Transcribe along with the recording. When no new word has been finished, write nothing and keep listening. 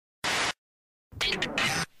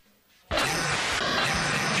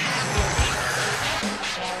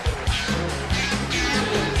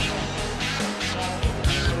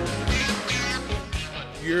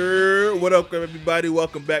what up, everybody?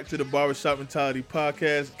 Welcome back to the Barbershop Mentality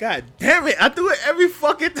Podcast. God damn it, I do it every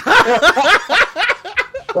fucking time.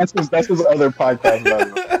 That's his other podcast.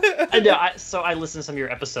 I know. I listened to some of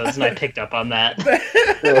your episodes and I picked up on that.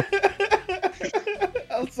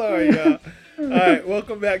 I'm sorry, y'all. All right,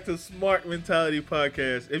 welcome back to Smart Mentality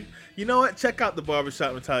Podcast. You know what? Check out the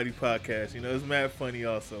Barbershop Mentality Podcast. You know, it's mad funny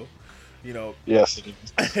also. You know. Yes.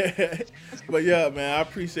 But yeah, man, I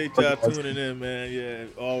appreciate y'all tuning in, man. Yeah,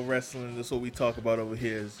 all wrestling. That's what we talk about over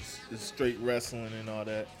here is straight wrestling and all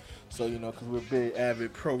that. So, you know, because we're big,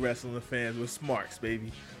 avid pro wrestling fans. We're smarts,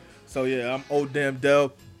 baby. So, yeah, I'm Old Damn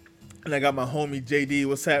Del. And I got my homie JD.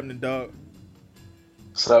 What's happening, dog?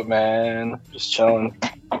 What's up, man? Just chilling.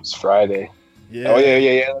 It's Friday. Yeah. Oh,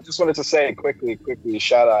 yeah. I just wanted to say quickly,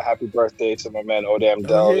 shout out, happy birthday to my man Odam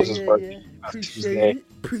Del. It was his birthday.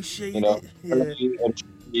 Appreciate you know, it.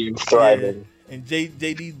 And thriving. Yeah. And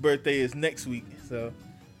JD's birthday is next week. So,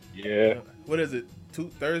 yeah. What is it?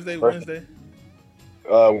 Thursday, Wednesday?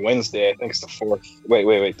 Wednesday. I think it's the 4th.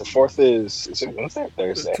 Wait. The 4th is it Wednesday or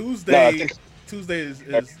Thursday? Tuesday. No, I think Tuesday is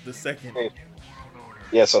the 2nd.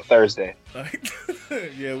 Yeah, so Thursday.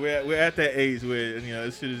 Yeah, we're at that age where, you know,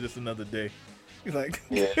 this shit is just another day. Like,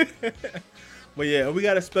 yeah. But yeah, we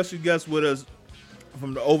got a special guest with us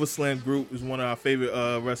from the Overslam group. Is one of our favorite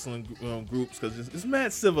wrestling groups because it's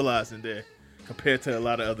mad civilized in there compared to a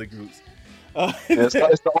lot of other groups. It's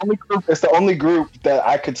the only group that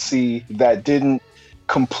I could see that didn't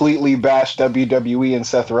completely bash WWE and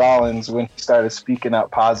Seth Rollins when he started speaking out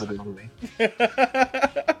positively. It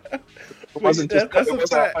wasn't just that's a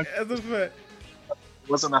fact. It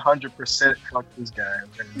wasn't 100% fuck this guy.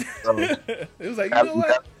 So, it was like, you know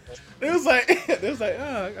what? It was like,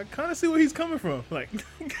 I kind of see where he's coming from. Like,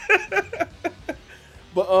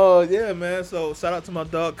 but yeah, man. So shout out to my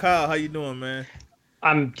dog Kyle. How you doing, man?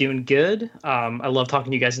 I'm doing good. I love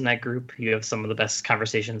talking to you guys in that group. You have some of the best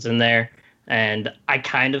conversations in there. And I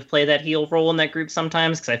kind of play that heel role in that group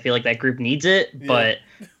sometimes because I feel like that group needs it. Yeah. But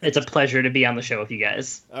it's a pleasure to be on the show with you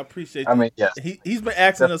guys. I appreciate that. I mean, yes. He's been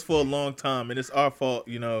asking us for a long time, and it's our fault.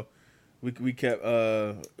 You know, we kept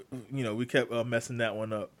messing that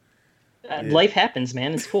one up. Life happens,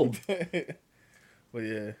 man. It's cool. Well,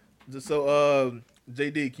 yeah. So,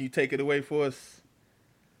 JD, can you take it away for us?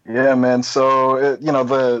 Yeah, man. So,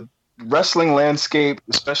 the wrestling landscape,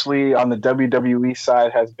 especially on the WWE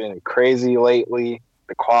side, has been crazy lately.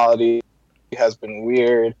 The quality has been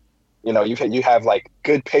weird. You know, you have like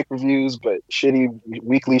good pay-per-views, but shitty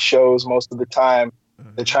weekly shows most of the time.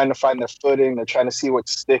 Mm-hmm. They're trying to find their footing. They're trying to see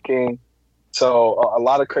what's sticking. So a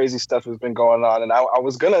lot of crazy stuff has been going on. And I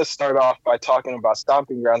was going to start off by talking about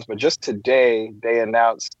Stomping Grounds, but just today they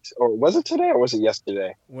announced, or was it today or was it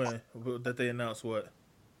yesterday? When? That they announced what?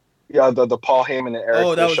 Yeah, the Paul Heyman and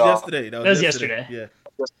Eric Bischoff. That was yesterday. That was yesterday. Yeah.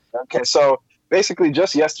 Okay, so basically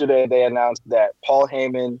just yesterday they announced that Paul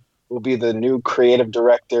Heyman will be the new creative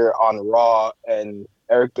director on Raw and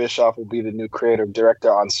Eric Bischoff will be the new creative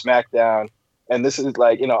director on SmackDown. And this is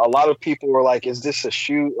like, a lot of people were like, is this a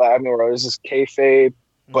shoot? Like, I mean, or is this kayfabe?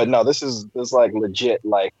 But no, this is like legit,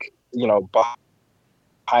 like,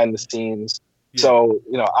 behind the scenes. Yeah. So,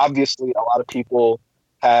 obviously a lot of people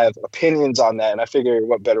have opinions on that, and I figure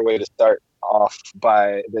what better way to start off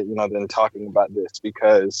by than talking about this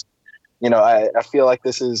because I feel like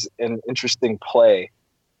this is an interesting play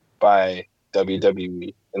by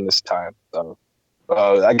WWE in this time. So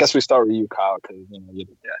I guess we start with you, Kyle, because you're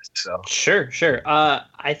the guest. So sure.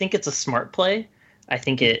 I think it's a smart play. I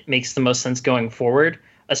think it makes the most sense going forward,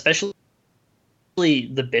 especially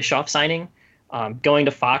the Bischoff signing. Going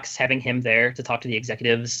to Fox, having him there to talk to the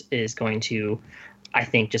executives is going to, I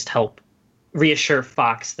think, just help reassure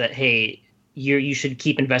Fox that, hey, you should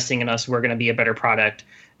keep investing in us. We're going to be a better product.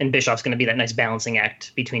 And Bischoff's going to be that nice balancing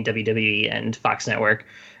act between WWE and Fox Network.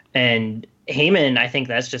 And Heyman, I think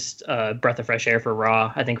that's just a breath of fresh air for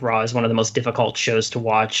Raw. I think Raw is one of the most difficult shows to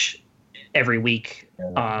watch every week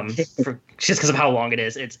just because of how long it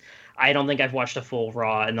is. I don't think I've watched a full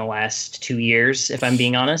Raw in the last 2 years, if I'm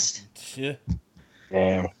being honest. Yeah.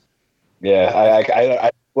 Damn. Yeah,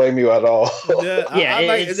 I blame you at all.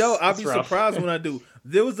 I'll be surprised when I do.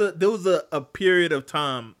 There was a period of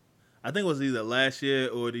time, I think it was either last year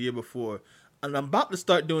or the year before, and I'm about to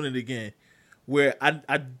start doing it again, where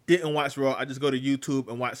I didn't watch Raw. I just go to YouTube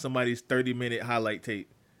and watch somebody's 30-minute highlight tape,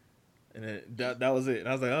 and that was it. And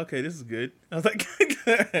I was like, okay, this is good. I was like,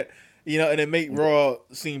 and it made Raw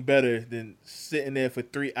seem better than sitting there for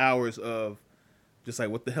 3 hours of just like,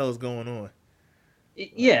 what the hell is going on?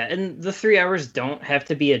 Yeah, and the 3 hours don't have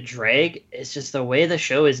to be a drag. It's just the way the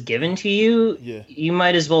show is given to you. Yeah. You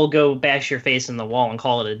might as well go bash your face in the wall and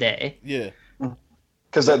call it a day. Yeah.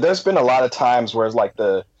 Because there's been a lot of times where it's like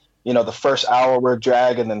the first hour we're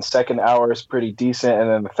drag, and then the second hour is pretty decent, and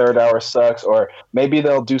then the third hour sucks. Or maybe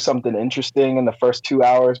they'll do something interesting in the first 2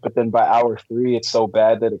 hours, but then by hour 3, it's so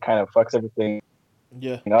bad that it kind of fucks everything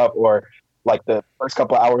up. Or like the first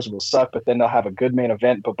couple of hours will suck, but then they'll have a good main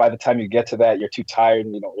event. But by the time you get to that, you're too tired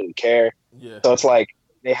and you don't really care. Yeah. So it's like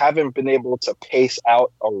they haven't been able to pace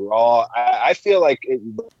out a Raw. I feel like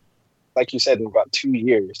like you said, in about 2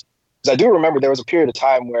 years. Because I do remember there was a period of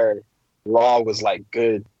time where Raw was like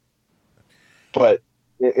good. But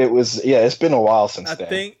it's been a while since then. I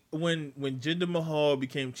think when Jinder Mahal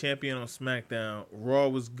became champion on SmackDown, Raw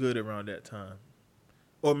was good around that time.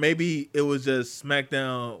 Or maybe it was just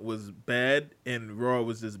SmackDown was bad and Raw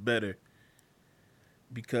was just better.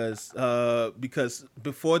 Because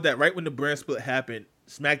before that, right when the brand split happened,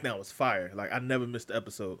 SmackDown was fire. Like, I never missed an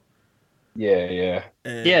episode. Yeah.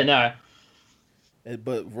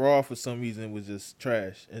 But Raw, for some reason, was just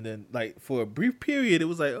trash. And then, like, for a brief period, it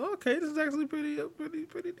was like, oh, okay, this is actually pretty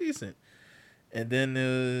decent. And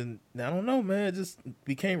then, I don't know, man, it just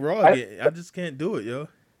became Raw again. I just can't do it, yo.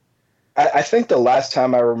 I think the last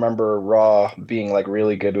time I remember Raw being, like,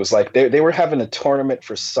 really good was, like, they were having a tournament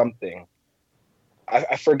for something.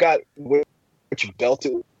 I forgot which belt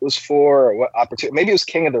it was for or what opportunity. Maybe it was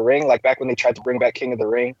King of the Ring, like, back when they tried to bring back King of the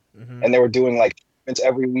Ring. Mm-hmm. And they were doing, like, tournaments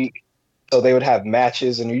every week. So they would have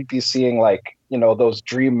matches, and you'd be seeing like those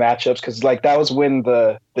dream matchups because like that was when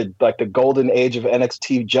the golden age of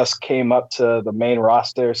NXT just came up to the main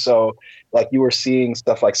roster. So like you were seeing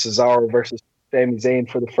stuff like Cesaro versus Sami Zayn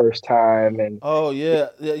for the first time, and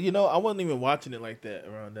I wasn't even watching it like that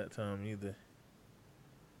around that time either.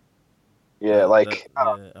 Yeah, I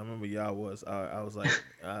remember y'all was. I was like,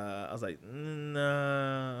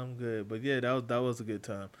 nah, I'm good. But yeah, that was a good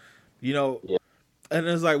time. Yeah. And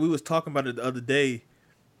it's like we was talking about it the other day,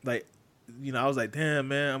 like, I was like, damn,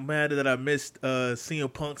 man, I'm mad that I missed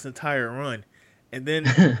CM Punk's entire run. And then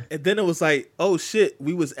it was like, oh shit,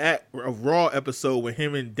 we was at a Raw episode when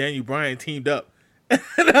him and Daniel Bryan teamed up.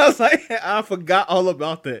 And I was like, I forgot all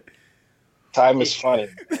about that. Time is funny.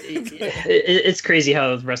 It's crazy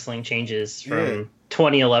how wrestling changes from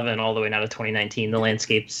 2011 all the way now to 2019. The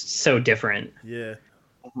landscape's so different. Yeah.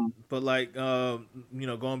 But like,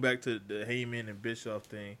 going back to the Heyman and Bischoff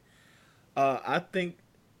thing, I think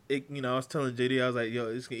it. I was telling JD, I was like,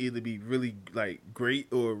 yo, this can either be really like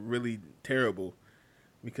great or really terrible,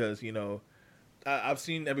 because I've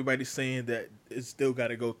seen everybody saying that it's still got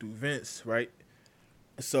to go through Vince, right?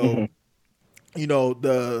 So, when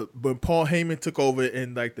Paul Heyman took over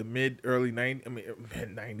in like the mid early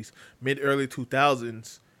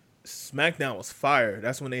 2000s. SmackDown was fire.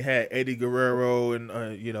 That's when they had Eddie Guerrero and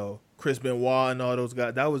Chris Benoit and all those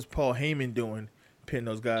guys. That was Paul Heyman pinning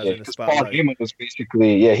those guys in the spotlight. Paul Heyman was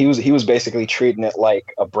basically he was basically treating it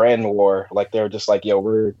like a brand war. Like they were just like, yo,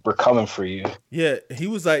 we're coming for you. Yeah, he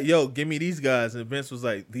was like, yo, give me these guys, and Vince was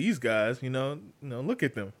like, these guys, look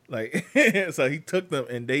at them. Like, so he took them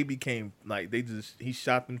and they became like he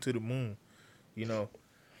shot them to the moon. And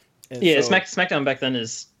SmackDown back then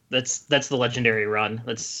is. That's the legendary run.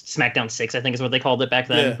 That's SmackDown 6, I think is what they called it back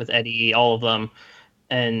then, with Eddie, all of them.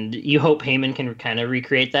 And you hope Heyman can kind of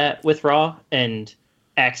recreate that with Raw and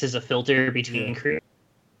acts as a filter between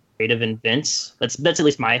creative and Vince. That's at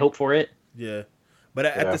least my hope for it. Yeah. But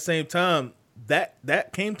at the same time,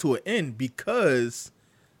 that came to an end because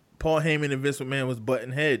Paul Heyman and Vince McMahon was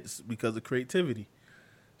butting heads because of creativity.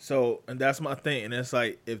 So, and that's my thing. And it's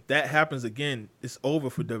like, if that happens again, it's over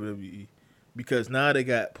for WWE. Because now they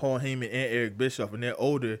got Paul Heyman and Eric Bischoff, and they're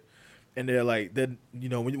older, and they're like,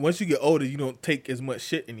 once you get older, you don't take as much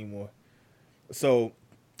shit anymore. So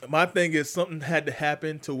my thing is, something had to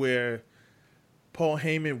happen to where Paul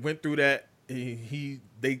Heyman went through that.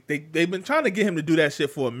 They've been trying to get him to do that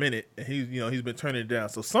shit for a minute, and he's been turning it down.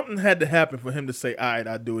 So something had to happen for him to say, all right,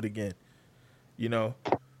 I'll do it again. So,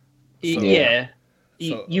 yeah.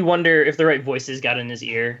 You wonder if the right voices got in his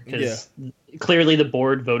ear, because clearly the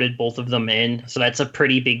board voted both of them in, so that's a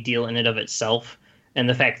pretty big deal in and of itself. And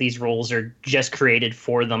the fact these roles are just created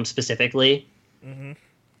for them specifically. Mm-hmm.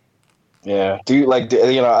 Yeah.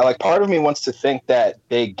 Part of me wants to think that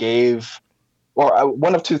they gave,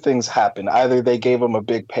 one of two things happened. Either they gave them a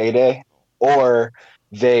big payday, or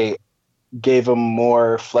they gave them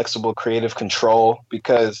more flexible creative control,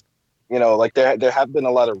 because, there have been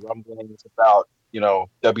a lot of rumblings about,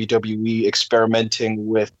 WWE experimenting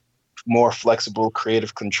with more flexible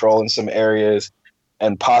creative control in some areas,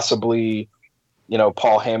 and possibly,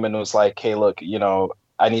 Paul Heyman was like, hey, look,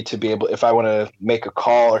 I need to be able, if I want to make a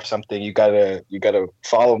call or something, you gotta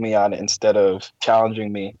follow me on it instead of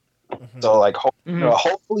challenging me. So like,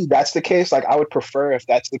 hopefully that's the case. Like, I would prefer if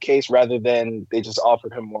that's the case rather than they just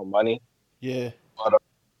offered him more money. Yeah. But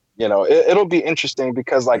it'll be interesting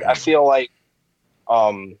because like I feel like,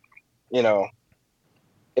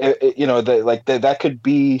 that could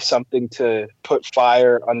be something to put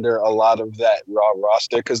fire under a lot of that Raw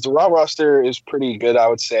roster, because the Raw roster is pretty good, I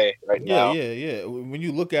would say, right now. Yeah. When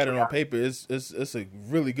you look at it on paper, it's a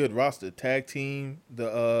really good roster. Tag team,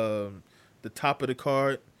 the top of the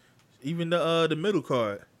card, even the middle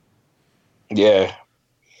card. Yeah,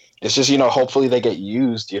 it's just hopefully they get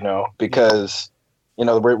used, because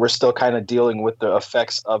we're still kind of dealing with the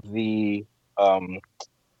effects of the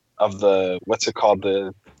what's it called,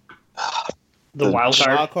 the wild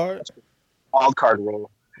card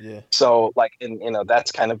rule. Yeah. So like,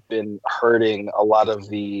 that's kind of been hurting a lot of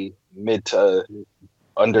the mid to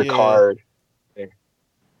undercard. Yeah.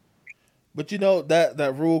 But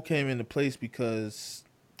that rule came into place because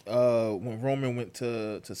when Roman went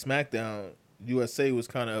to SmackDown, USA was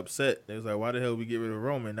kind of upset. They was like, "Why the hell we get rid of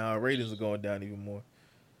Roman? Now our ratings are going down even more."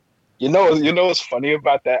 You know what's funny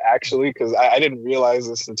about that, actually, because I didn't realize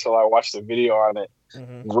this until I watched the video on it.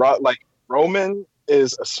 Roman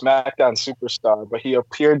is a SmackDown superstar, but he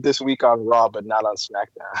appeared this week on Raw, but not on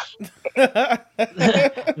SmackDown.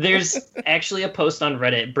 There's actually a post on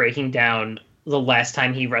Reddit breaking down the last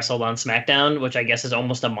time he wrestled on SmackDown, which I guess is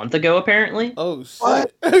almost a month ago, apparently. Oh,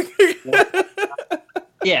 shit.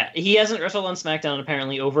 Yeah, he hasn't wrestled on SmackDown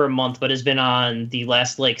apparently over a month, but has been on the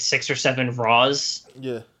last 6 or 7 Raws.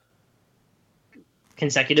 Yeah.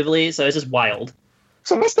 Consecutively, so it's just wild.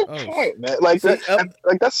 So what's the point, man?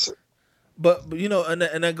 That's. But and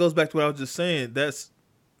that goes back to what I was just saying. That's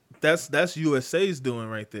USA's doing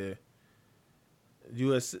right there.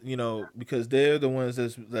 US, because they're the ones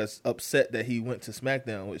that's upset that he went to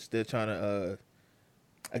SmackDown, which they're trying to.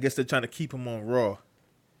 I guess they're trying to keep him on Raw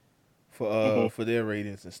for their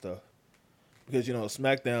ratings and stuff. Because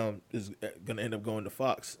SmackDown is gonna end up going to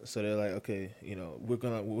Fox, so they're like, okay, we're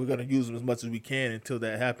gonna use them as much as we can until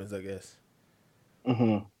that happens, I guess.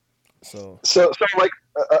 Mm-hmm. So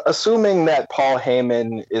assuming that Paul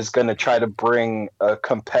Heyman is gonna try to bring a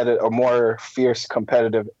more fierce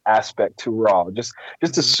competitive aspect to Raw, just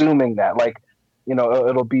assuming that,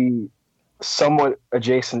 it'll be somewhat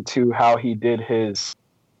adjacent to how he did his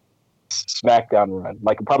SmackDown run,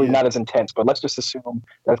 probably not as intense, but let's just assume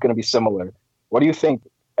that's gonna be similar. What do you think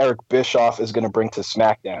Eric Bischoff is going to bring to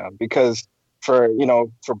SmackDown? Because for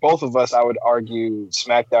both of us, I would argue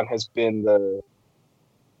SmackDown has been the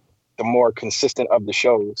more consistent of the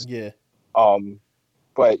shows. Yeah.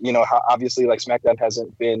 But obviously, SmackDown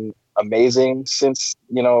hasn't been amazing since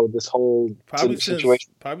this whole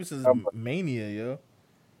situation. Probably since Mania, yo.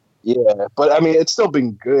 Yeah, but I mean, it's still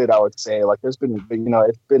been good. I would say there's been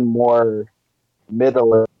it's been more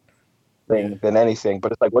middle than anything,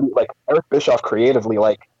 but it's Eric Bischoff creatively,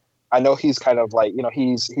 I know he's kind of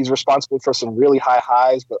he's responsible for some really high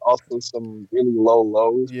highs, but also some really low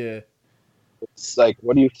lows. Yeah. It's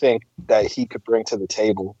what do you think that he could bring to the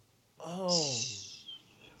table?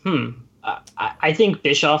 I think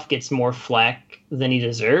Bischoff gets more flack than he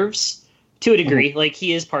deserves to a degree.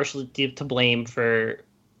 He is partially to blame for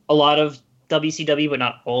a lot of WCW, but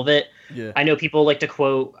not all of it. Yeah. I know people like to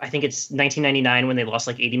quote, I think it's 1999 when they lost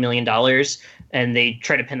 $80 million, and they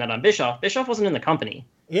try to pin that on Bischoff. Bischoff wasn't in the company.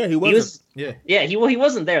 Yeah, he wasn't. He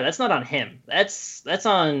wasn't there. That's not on him. That's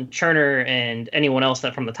on Turner and anyone else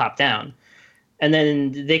that from the top down. And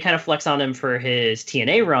then they kind of flex on him for his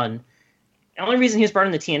TNA run. The only reason he was brought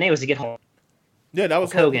in the TNA was to get Hulk. Yeah, that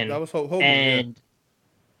was Hogan. That was Hogan. And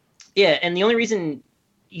and the only reason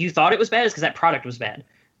you thought it was bad is because that product was bad.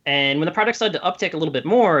 And when the product started to uptick a little bit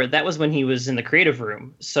more, that was when he was in the creative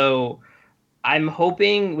room. So I'm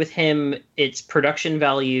hoping with him, it's production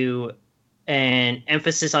value and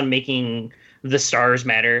emphasis on making the stars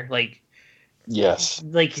matter. Yes.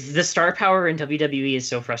 The star power in WWE is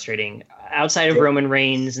so frustrating. Outside of Roman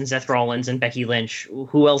Reigns and Seth Rollins and Becky Lynch,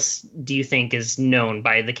 who else do you think is known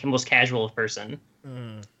by the most casual person?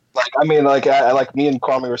 Me and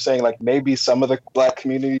Kwame were saying, maybe some of the black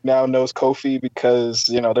community now knows Kofi because,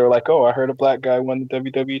 they're like, oh, I heard a black guy won the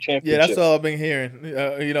WWE championship. Yeah, that's all I've been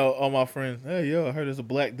hearing. All my friends, hey, yo, I heard there's a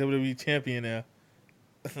black WWE champion now.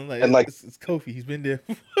 I'm it's Kofi. He's been there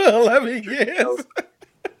for 11 years.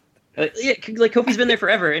 Kofi's been there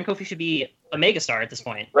forever, and Kofi should be a megastar at this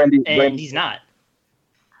point. Randy, he's not.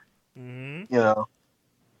 Mm-hmm.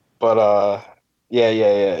 But yeah.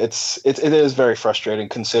 It is very frustrating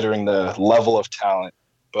considering the level of talent.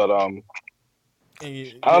 But I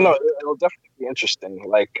don't know. It'll definitely be interesting.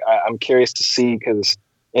 I'm curious to see because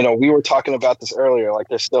we were talking about this earlier. Like,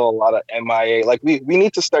 there's still a lot of MIA. Like, we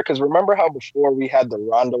need to start, because remember how before we had the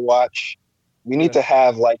Ronda watch? We need to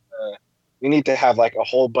have like a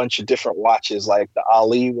whole bunch of different watches, like the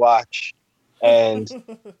Ali watch and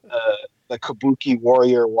the Kabuki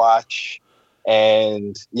Warrior watch,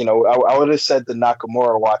 and I would have said the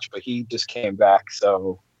Nakamura watch, but he just came back,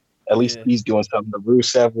 so at least he's doing something. The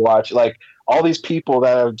Rusev watch, like all these people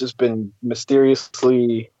that have just been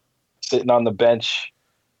mysteriously sitting on the bench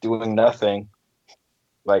doing nothing,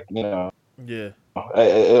 like it'll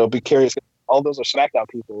be curious. All those are SmackDown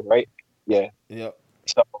people, right? Yeah. Yep.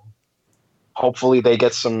 So hopefully they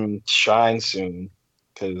get some shine soon,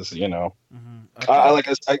 because I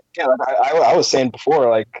was saying before,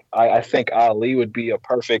 like I think Ali would be a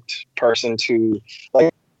perfect person to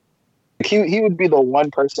like. He would be the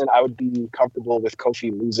one person I would be comfortable with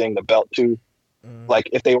Kofi losing the belt to, like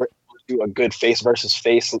if they were to do a good face versus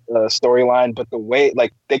face storyline. But the way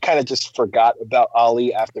like they kind of just forgot about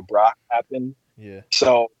Ali after Brock happened. Yeah.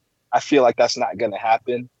 So I feel like that's not going to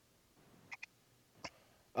happen.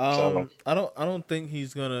 I don't think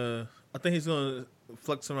he's gonna. I think he's gonna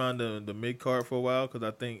flex around the mid card for a while, because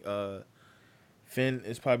I think Finn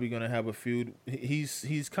is probably gonna have a feud.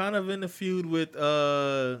 He's kind of in the feud with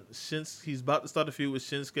Shinsuke. He's about to start a feud with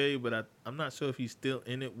Shinsuke, but I'm not sure if he's still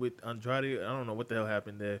in it with Andrade. I don't know what the hell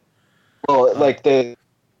happened there. Well, like the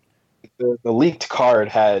leaked card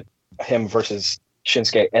had him versus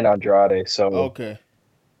Shinsuke and Andrade. So okay,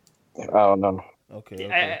 I don't know.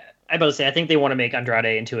 Okay. I about to say, I think they want to make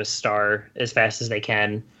Andrade into a star as fast as they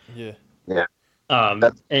can. Yeah.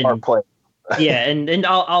 That's smart play. Yeah, and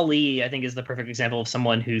Ali, I think, is the perfect example of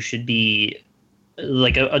someone who should be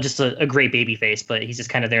like just a great baby face, but he's just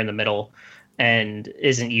kind of there in the middle and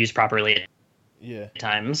isn't used properly at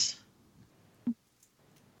times.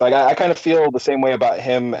 Like I kind of feel the same way about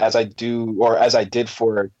him as I did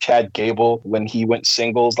for Chad Gable when he went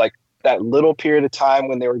singles. Like that little period of time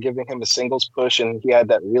when they were giving him a singles push, and he had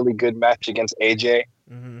that really good match against AJ.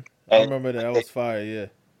 Mm-hmm. I remember that was fire. Yeah.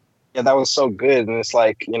 Yeah, that was so good, and it's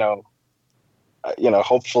like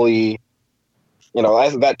hopefully,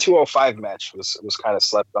 that 205 match was kind of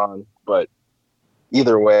slept on, but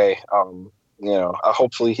either way,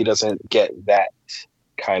 hopefully he doesn't get that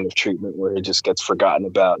kind of treatment where he just gets forgotten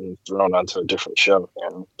about and thrown onto a different show.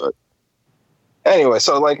 But anyway,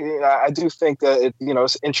 so like I do think that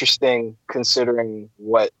it's interesting considering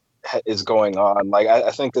what is going on. Like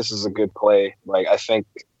I think this is a good play. Like I think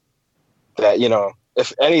that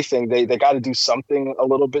if anything, they got to do something a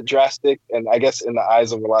little bit drastic. And I guess in the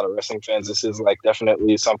eyes of a lot of wrestling fans, this is like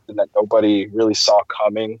definitely something that nobody really saw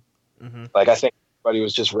coming. Mm-hmm. Like I think everybody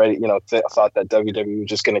was just ready, thought that WWE was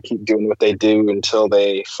just going to keep doing what they do until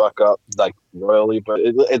they fuck up like royally. But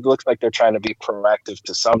it looks like they're trying to be proactive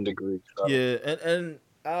to some degree. So. Yeah, and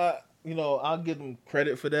I'll give them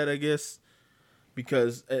credit for that, I guess,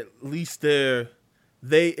 because at least they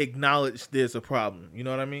acknowledge there's a problem. You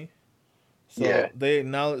know what I mean? So they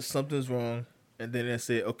acknowledge something's wrong, and then they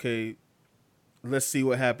say, "Okay, let's see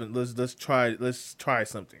what happens. Let's try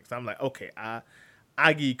something." So I'm like, "Okay, I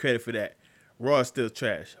give you credit for that. Raw is still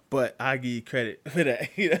trash, but I give you credit for that."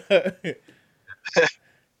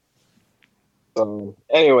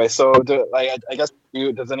 Anyway, so I guess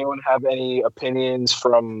does anyone have any opinions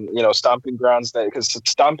from Stomping Grounds? Because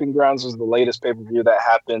Stomping Grounds was the latest pay-per-view that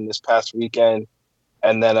happened this past weekend.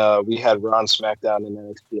 And then we had Raw and SmackDown and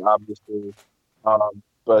NXT, obviously.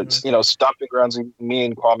 But, Stomping Grounds, me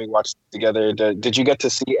and Kwame watched together. Did you get to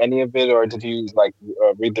see any of it, or did you,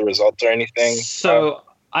 read the results or anything? So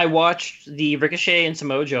I watched the Ricochet and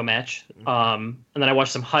Samoa Joe match, and then I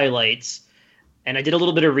watched some highlights. And I did a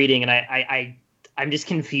little bit of reading, and I'm just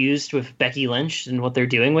confused with Becky Lynch and what they're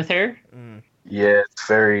doing with her. Yeah, it's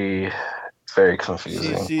very, very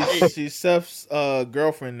confusing. She's Seth's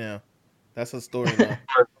girlfriend now. That's her story now.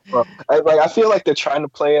 I feel like they're trying to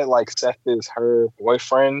play it like Seth is her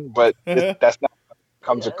boyfriend, but that's not what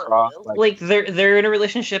comes across. Like they're in a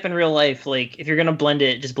relationship in real life. Like if you're gonna blend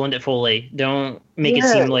it, just blend it fully. Don't make it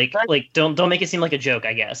seem like don't make it seem like a joke,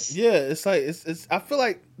 I guess. Yeah, it's like it's. I feel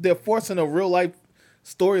like they're forcing a real life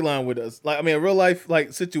storyline with us. Like a real life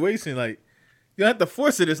situation. Like you don't have to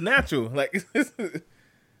force it. It's natural. Like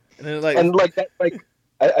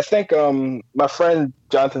I think my friend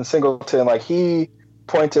Jonathan Singleton, he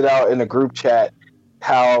pointed out in a group chat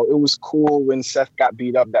how it was cool when Seth got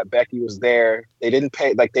beat up that Becky was there. They didn't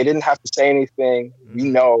they didn't have to say anything. We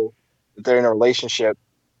know that they're in a relationship,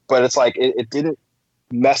 but it's like it didn't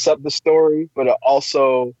mess up the story, but it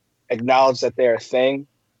also acknowledged that they're a thing.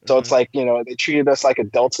 So it's like, they treated us like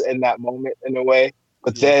adults in that moment in a way,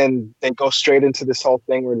 but then they go straight into this whole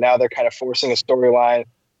thing where now they're kind of forcing a storyline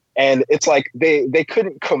And it's like they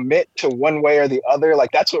couldn't commit to one way or the other.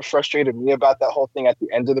 Like that's what frustrated me about that whole thing at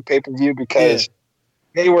the end of the pay-per-view, because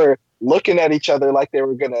they were looking at each other like they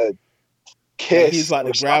were gonna kiss. He's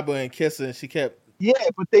about to grab her and kiss her, and she kept. Yeah,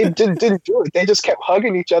 but they didn't do it. They just kept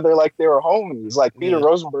hugging each other like they were homies. Like Peter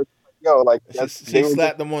Rosenberg, like she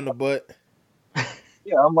slapped them on the butt.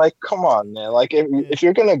 Yeah, I'm like, come on, man. Like if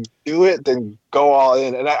you're gonna do it, then go all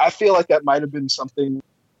in. And I feel like that might have been something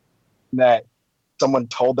that someone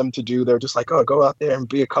told them to do. They're just like, oh, go out there and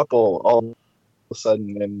be a couple all of a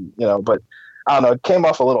sudden, and but I don't know. It came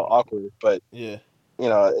off a little awkward, but it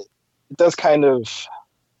does kind of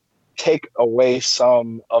take away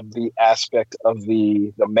some of the aspect of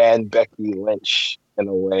the man Becky Lynch in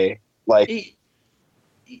a way. Like,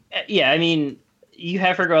 yeah, I mean, you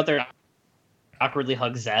have her go out there and awkwardly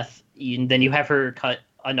hug Seth, and then you have her cut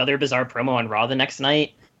another bizarre promo on Raw the next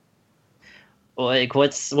night. Like,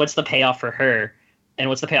 what's the payoff for her, and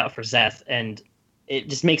what's the payoff for Seth? And it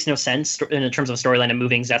just makes no sense in terms of storyline and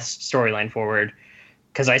moving Seth's storyline forward.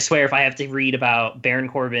 Because I swear, if I have to read about Baron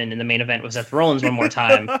Corbin in the main event with Seth Rollins one more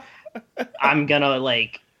time, I'm gonna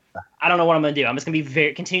I don't know what I'm gonna do. I'm just gonna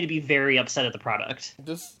continue to be very upset at the product.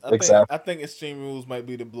 I think Extreme Rules might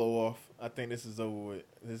be the blow off. I think this is over with.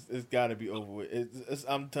 It's got to be over with.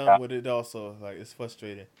 I'm done with it. Also, like, it's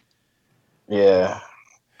frustrating. Yeah,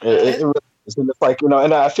 it really is. And it's like,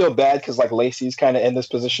 and I feel bad because like Lacey's kind of in this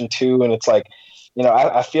position too, and it's like,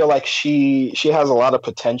 I feel like she has a lot of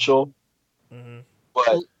potential,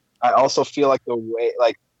 but I also feel like the way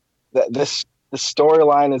like the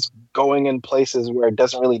storyline is going in places where it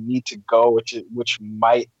doesn't really need to go, which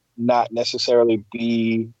might not necessarily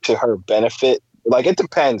be to her benefit. Like, it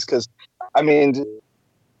depends, because I mean,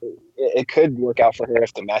 it could work out for her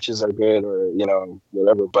if the matches are good or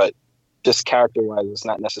whatever, but just character wise, it's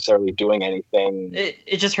not necessarily doing anything.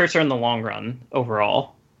 It just hurts her in the long run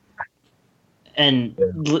overall. And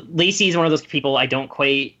Lacey is one of those people I don't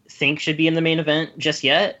quite think should be in the main event just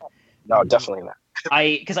yet. No, definitely not.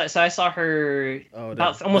 I saw her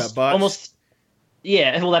almost.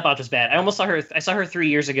 Yeah, well, that botch was bad. I saw her 3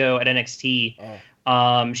 years ago at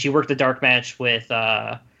NXT. She worked the dark match with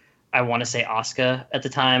I want to say Asuka at the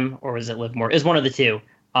time, or was it Liv Morgan? It was one of the two.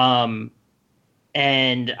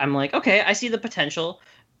 And I'm like, okay, I see the potential.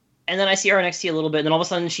 And then I see her on NXT a little bit, and then all of a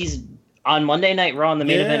sudden she's on Monday Night Raw in the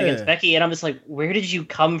main event against Becky, and I'm just like, where did you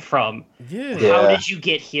come from? How did you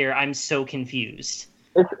get here? I'm so confused.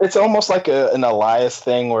 It's almost like an Elias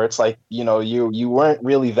thing where it's like, you weren't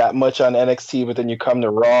really that much on NXT, but then you come to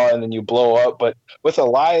Raw and then you blow up. But with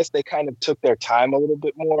Elias, they kind of took their time a little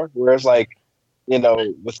bit more. Whereas like,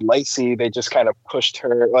 with Lacey, they just kind of pushed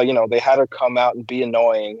her. Like, they had her come out and be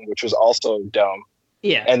annoying, which was also dumb.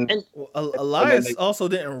 Yeah, and Elias also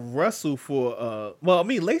didn't wrestle for.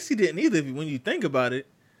 Lacey didn't either. When you think about it.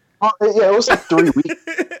 Yeah, it was like 3 weeks.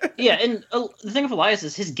 Yeah, and the thing with Elias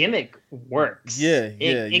is his gimmick works.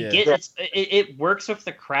 It works with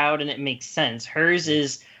the crowd and it makes sense. Hers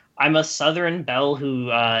is, I'm a Southern belle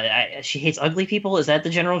who she hates ugly people. Is that the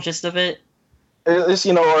general gist of it? It's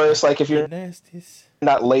or it's like if you're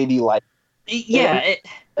not ladylike. Yeah,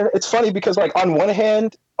 it's funny because like on one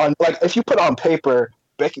hand, if you put on paper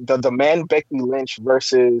Becky, the man Becky Lynch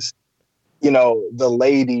versus the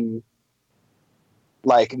lady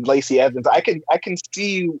like Lacey Evans, I can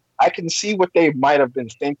see what they might have been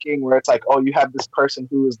thinking, where it's like, oh, you have this person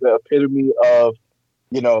who is the epitome of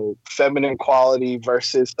feminine quality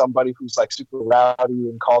versus somebody who's like super rowdy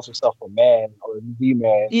and calls herself a man or the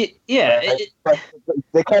man. Yeah,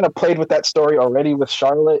 they kind of played with that story already with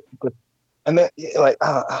Charlotte, and then like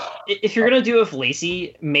if you're gonna do it with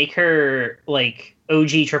Lacey, make her like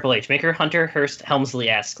OG Triple H, make her Hunter Hearst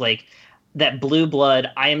Helmsley-esque, like that blue blood,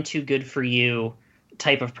 I am too good for you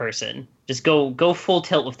type of person. Just go full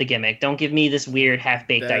tilt with the gimmick. Don't give me this weird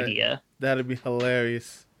half-baked idea. That'd be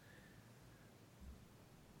hilarious.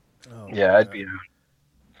 Oh, yeah, I'd be.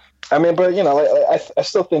 I mean, but I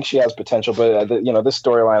still think she has potential. But this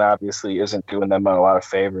storyline obviously isn't doing them a lot of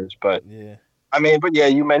favors. But yeah, I mean, but yeah,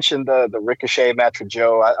 you mentioned the Ricochet match with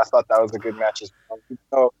Joe. I thought that was a good match as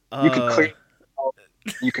well.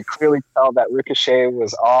 You could clearly tell that Ricochet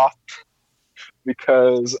was off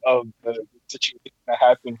because of the situation that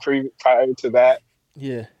happened prior to that.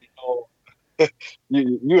 Yeah.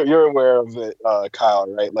 You're aware of it, Kyle,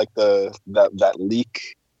 right? Like that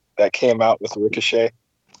leak that came out with Ricochet.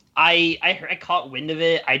 I caught wind of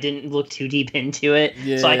it. I didn't look too deep into it,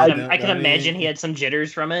 so I can imagine he had some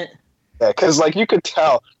jitters from it. Yeah, because like you could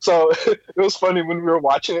tell. So it was funny when we were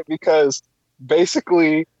watching it because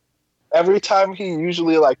basically every time he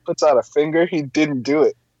usually like puts out a finger, he didn't do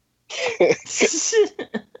it. He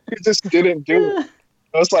just didn't do it.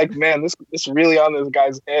 I was like, man, this really on this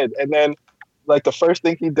guy's head. And then, like, the first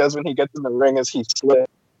thing he does when he gets in the ring is he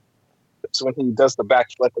slips when he does the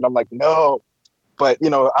backflip, and I'm like, no. But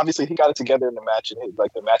obviously he got it together in the match, and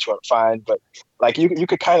the match went fine. But like you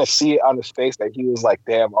could kind of see it on his face that he was like,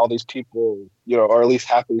 damn, all these people, or at least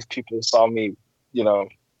half of these people saw me, finger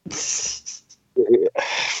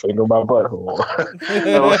my butthole.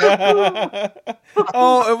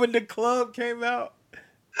 Oh, and when the club came out.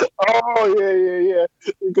 Oh yeah.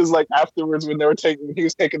 Because like afterwards, when he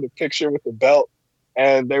was taking the picture with the belt,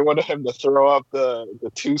 and they wanted him to throw up the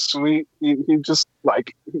too sweet. He just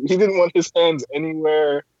like he didn't want his hands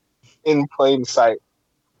anywhere in plain sight.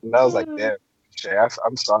 And I was like, damn, Jay,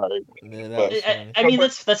 I'm sorry. Yeah, I mean,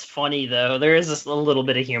 that's funny though. There is a little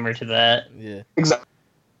bit of humor to that. Yeah, exactly.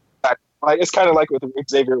 Like it's kind of like with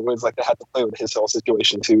Xavier Woods, like they had to play with his whole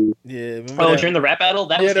situation too. Yeah. During the rap battle,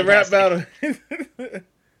 that was fantastic. The rap battle.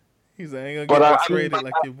 He's like, I ain't gonna get traded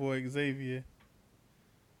like your boy Xavier.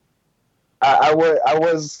 I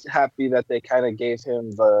was happy that they kind of gave him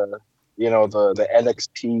the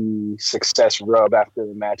NXT success rub after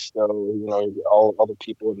the match, though. All the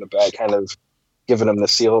people in the back kind of giving him the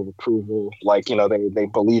seal of approval, like they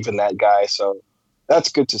believe in that guy, so that's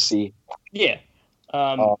good to see. Yeah.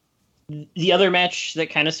 The other match that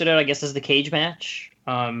kind of stood out, I guess, is the cage match.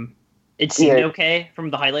 It seemed okay from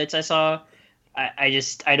the highlights I saw.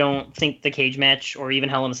 I don't think the cage match, or even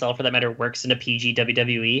Hell in a Cell for that matter, works in a PG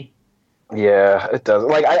WWE. Yeah, it does.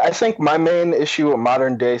 Like, I think my main issue with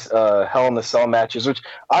modern day Hell in the Cell matches, which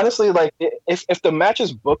honestly, like, if the match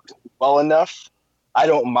is booked well enough, I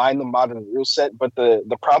don't mind the modern rule set. But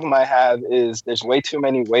the problem I have is there's way too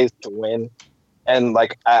many ways to win. And,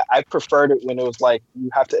 like, I preferred it when it was like you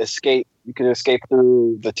have to escape. You could escape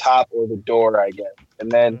through the top or the door, I guess. And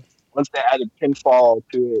then once they added pinfall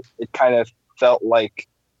to it, it kind of felt like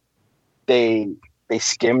they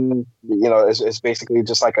skimmed, it's basically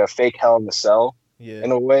just like a fake Hell in the Cell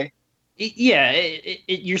in a way. Yeah,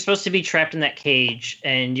 you're supposed to be trapped in that cage,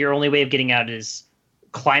 and your only way of getting out is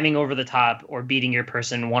climbing over the top or beating your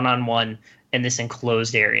person one-on-one in this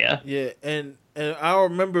enclosed area. Yeah, and I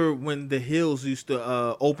remember when the heels used to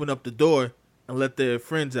open up the door and let their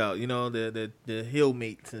friends out, the heel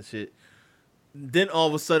mates and shit. Then all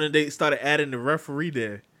of a sudden they started adding the referee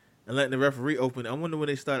there. And letting the referee open. I wonder when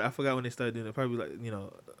they started. I forgot when they started doing it. Probably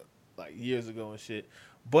like years ago and shit.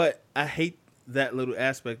 But I hate that little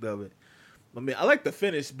aspect of it. I mean, I like the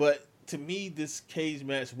finish, but to me, this cage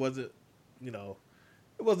match wasn't, it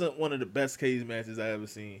wasn't one of the best cage matches I ever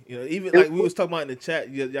seen. Even like we was talking about in the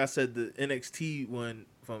chat, y'all said the NXT one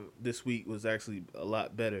from this week was actually a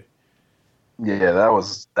lot better. Yeah, that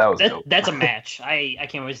was dope. That's a match. I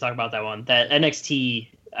can't wait to talk about that one. That NXT.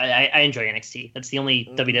 I enjoy NXT. That's the only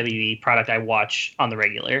WWE product I watch on the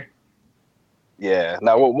regular. Yeah,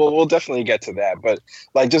 now we'll definitely get to that. But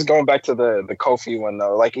like, just going back to the Kofi one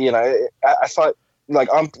though, like I thought like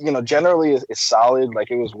generally it's solid. Like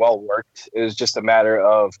it was well worked. It was just a matter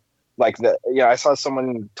of like I saw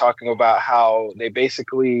someone talking about how they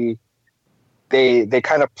basically they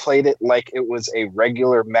kind of played it like it was a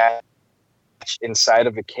regular match inside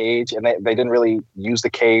of a cage, and they didn't really use the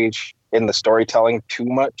cage in the storytelling too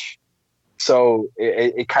much, so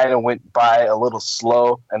it kind of went by a little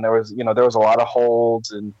slow, and there was a lot of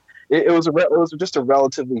holds, and it was just a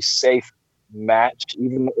relatively safe match,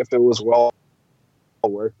 even if it was well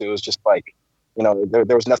worked. It was just like there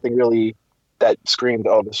was nothing really that screamed,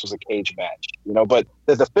 oh, this was a cage match, But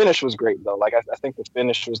the finish was great though. Like I think the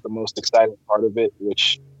finish was the most exciting part of it,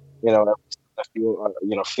 which I feel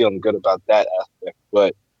feeling good about that aspect.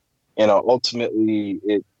 But ultimately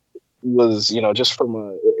it was just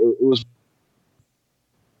from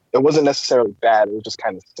it wasn't necessarily bad. It was just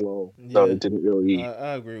kind of slow, so it didn't really.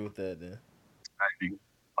 I agree with that. Then.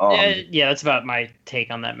 Yeah, that's about my take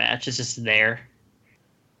on that match. It's just there.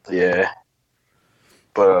 Yeah,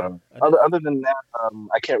 but other than that,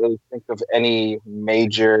 I can't really think of any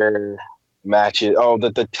major matches. Oh,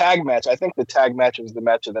 the tag match. I think the tag match was the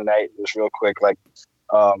match of the night. Just real quick, like.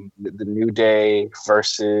 The New Day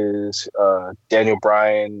versus Daniel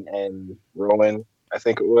Bryan and Rowan, I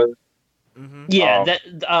think it was. Mm-hmm. Yeah,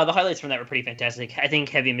 the highlights from that were pretty fantastic. I think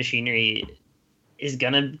Heavy Machinery is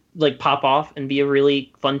gonna pop off and be a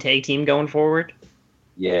really fun tag team going forward.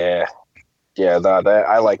 Yeah,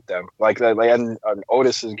 I like them. And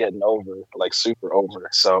Otis is getting over, super over.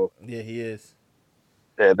 So yeah, he is.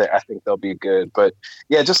 I think they'll be good. But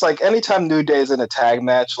yeah, just like anytime New Day is in a tag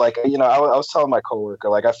match, I was telling my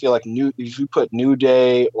coworker, I feel like if you put New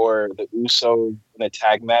Day or the Usos in a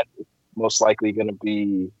tag match, it's most likely going to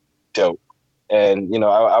be dope. And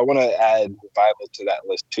I want to add Revival to that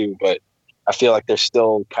list too. But I feel like they're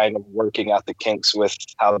still kind of working out the kinks with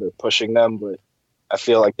how they're pushing them, but I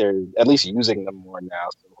feel like they're at least using them more now.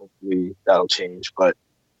 So hopefully that'll change. But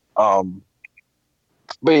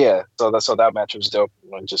yeah, so that match was dope.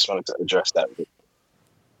 I just wanted to address that.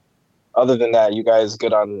 Other than that, you guys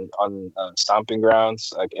good on Stomping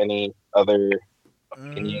Grounds? Like any other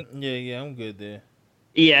opinion? Yeah, I'm good there.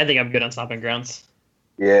 Yeah, I think I'm good on Stomping Grounds.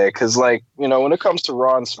 Yeah, because like, you know, when it comes to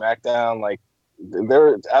Raw and SmackDown, like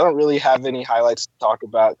I don't really have any highlights to talk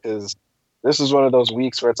about because this is one of those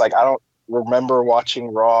weeks where it's like I don't remember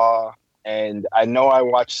watching Raw, and I know I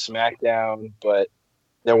watched SmackDown, but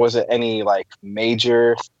there wasn't any like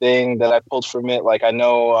major thing that I pulled from it. Like I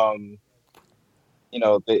know, you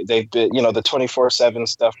know, they've been, you know, the 24/7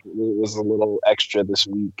 stuff was a little extra this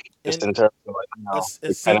week, just in terms of like, you know,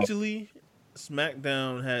 essentially,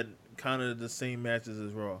 SmackDown had kind of the same matches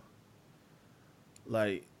as Raw.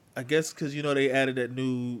 Like, I guess because, you know, they added that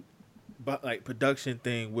new like production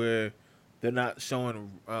thing where they're not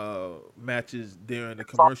showing matches during the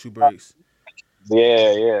commercial breaks.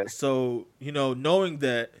 Yeah. So, you know, knowing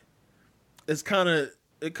that, it kind of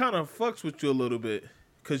fucks with you a little bit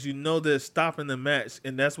because you know they're stopping the match,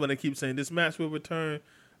 and that's when they keep saying this match will return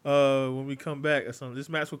when we come back or something. This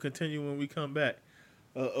match will continue when we come back,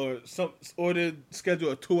 or they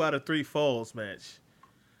schedule a 2 out of 3 falls match,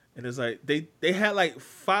 and it's like they had like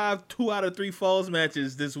 5 2 out of 3 falls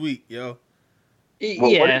matches this week, yo.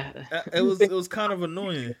 Yeah, it was kind of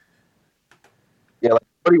annoying. Yeah, like,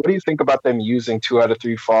 what do you think about them using 2 out of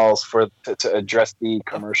 3 falls to address the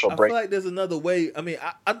commercial break? I feel like there's another way. I mean,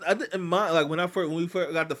 I didn't mind, like when we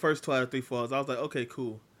first got the first 2 out of 3 falls, I was like, okay,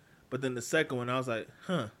 cool. But then the second one, I was like,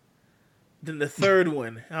 huh. Then the third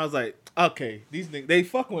one, I was like, okay, these niggas, they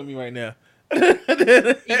fucking with me right now.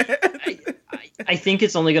 I think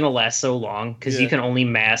it's only gonna last so long because you can only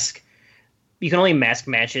mask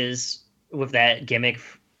matches with that gimmick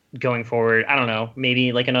going forward. I don't know,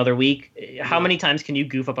 maybe like another week. How many times can you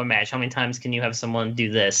goof up a match? How many times can you have someone do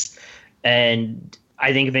this? And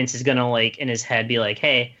I think Vince is gonna, like, in his head be like,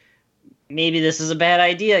 hey, maybe this is a bad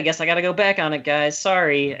idea. I guess I gotta go back on it, guys.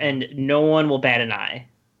 Sorry. And no one will bat an eye.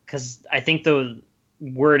 Because I think the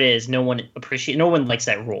word is no one likes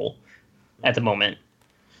that role at the moment.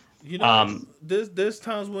 You know, there's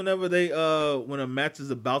times whenever when a match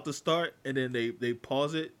is about to start and then they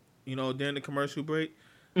pause it, you know, during the commercial break.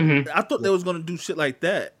 Mm-hmm. I thought they was gonna do shit like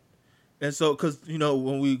that, and so because, you know,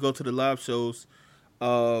 when we go to the live shows,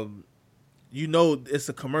 you know, it's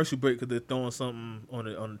a commercial break because they're throwing something on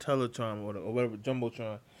the Teletron or whatever,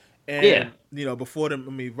 Jumbotron, and you know, before them,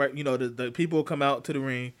 I mean, right, you know, the people will come out to the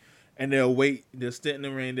ring and they'll wait, they'll sit in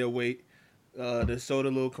the ring, they'll wait. They show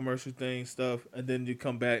the little commercial thing stuff, and then you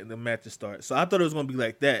come back and the matches start. So I thought it was gonna be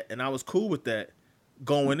like that, and I was cool with that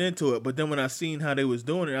going into it. But then when I seen how they was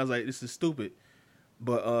doing it, I was like, this is stupid.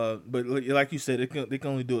 But like you said, they can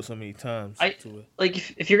only do it so many times. Like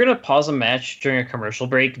if you're gonna pause a match during a commercial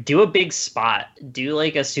break, do a big spot. Do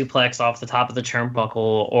like a suplex off the top of the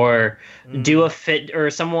turnbuckle, or do a fit, or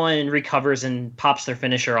someone recovers and pops their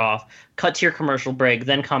finisher off. Cut to your commercial break,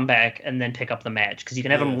 then come back and then pick up the match because you can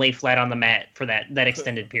have them lay flat on the mat for that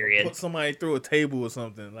extended period. Put somebody through a table or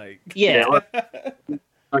something like. Yeah.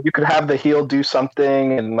 You could have the heel do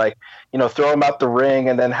something and, like, you know, throw him out the ring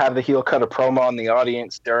and then have the heel cut a promo on the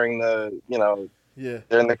audience during the, you know,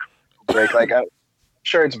 during the break. Like, I'm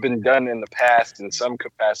sure it's been done in the past in some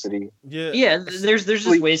capacity. Yeah. There's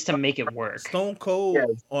just ways to make it work. Stone Cold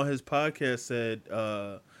on his podcast said,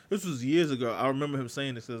 this was years ago. I remember him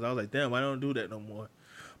saying this because I was like, damn, I don't do that no more.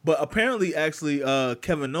 But apparently, actually,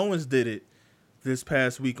 Kevin Owens did it this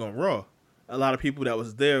past week on Raw. A lot of people that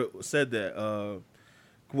was there said that.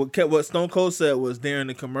 What Stone Cold said was during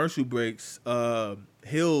the commercial breaks,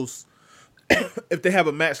 heels, if they have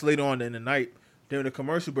a match later on in the night, during the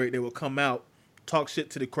commercial break, they will come out, talk shit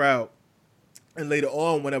to the crowd, and later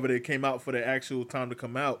on, whenever they came out for the actual time to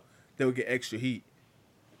come out, they would get extra heat.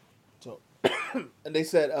 So, and they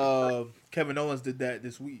said Kevin Owens did that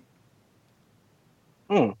this week.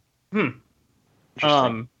 I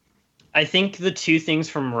think the two things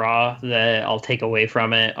from Raw that I'll take away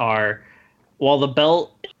from it are, while the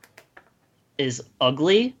belt is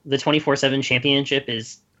ugly, the 24/7 championship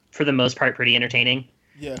is, for the most part, pretty entertaining.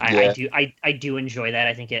 Yeah. I do enjoy that.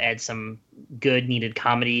 I think it adds some good needed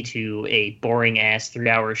comedy to a boring ass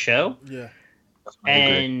 3-hour show. Yeah.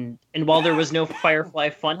 And while there was no Firefly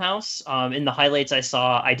Funhouse, in the highlights I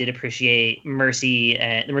saw, I did appreciate Mercy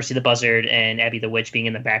the Buzzard and Abby the Witch being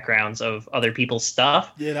in the backgrounds of other people's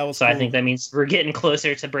stuff. Yeah, that was so cool. I think that means we're getting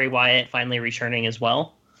closer to Bray Wyatt finally returning as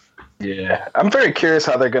well. Yeah, I'm very curious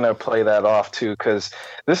how they're gonna play that off too, because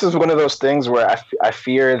this is one of those things where I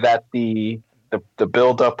fear that the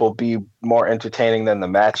build up will be more entertaining than the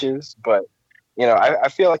matches, but I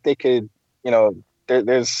feel like they could,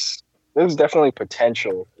 there's definitely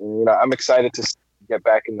potential. And, I'm excited to get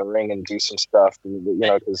back in the ring and do some stuff,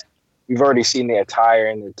 because we've already seen the attire,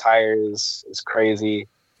 and the attire is crazy.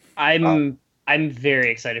 I'm very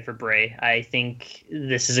excited for Bray. I think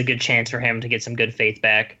this is a good chance for him to get some good faith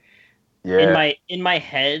back. Yeah. In my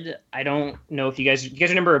head, I don't know if you guys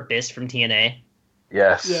remember Abyss from TNA?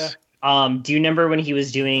 Yes. Yeah. Do you remember when he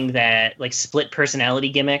was doing that like split personality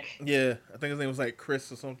gimmick? Yeah, I think his name was like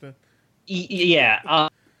Chris or something. Yeah.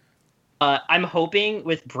 I'm hoping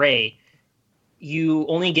with Bray, you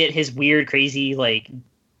only get his weird, crazy, like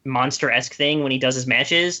monster-esque thing when he does his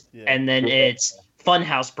matches, and then it's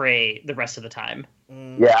Funhouse Bray the rest of the time.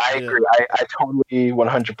 Yeah, I agree. I totally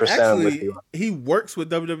 100% with you. He works with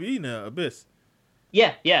WWE now, Abyss.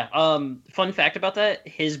 Yeah. Fun fact about that: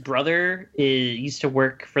 his brother used to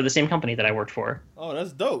work for the same company that I worked for. Oh,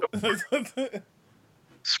 that's dope.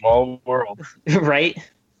 Small world, right?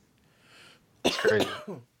 It's crazy.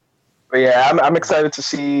 But yeah, I'm excited to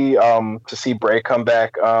see Bray come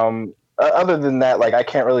back. Other than that, like I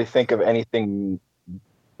can't really think of anything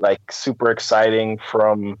like super exciting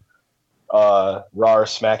from Raw or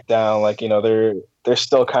SmackDown. Like they're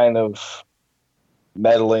still kind of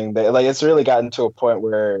meddling. Like it's really gotten to a point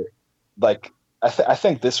where like I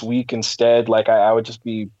think this week instead, like I would just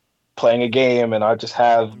be playing a game and I'd just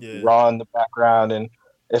have Raw in the background, and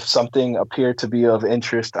if something appeared to be of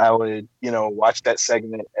interest, I would watch that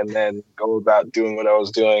segment and then go about doing what I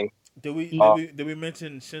was doing. Did we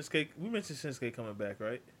mention Shinsuke? We mentioned Shinsuke coming back,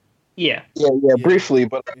 right? Yeah, briefly,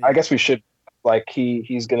 but I guess we should. Like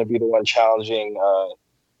he's going to be the one challenging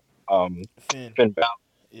Finn Balor.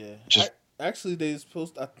 Yeah, actually, they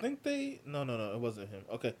supposed. I think they. No, it wasn't him.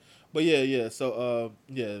 Okay, but yeah. So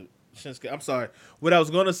Shinsuke. I'm sorry. What I was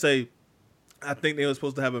going to say, I think they were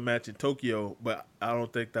supposed to have a match in Tokyo, but I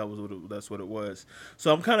don't think that's what it was.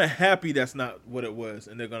 So I'm kind of happy that's not what it was,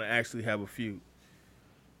 and they're going to actually have a feud.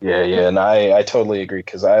 Yeah, and I totally agree,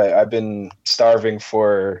 because I've been starving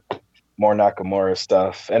for more Nakamura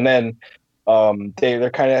stuff, and then they're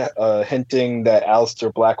kind of hinting that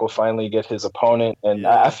Aleister Black will finally get his opponent, and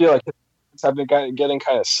I feel like I've been getting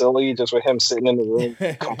kind of silly just with him sitting in the room.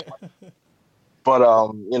 But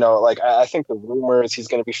I think the rumor is he's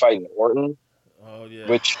going to be fighting Orton. Oh yeah,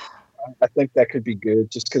 which I think that could be good,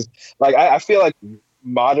 just because like I feel like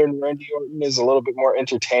modern Randy Orton is a little bit more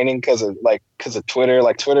entertaining because of Twitter.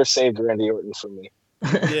 Like Twitter saved Randy Orton for me.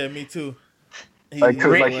 Yeah, me too. He's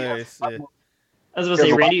hilarious. Yeah. I was going to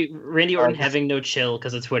say Randy Orton having no chill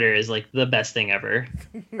because of Twitter is like the best thing ever.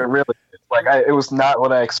 It really is. Like it was not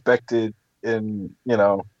what I expected in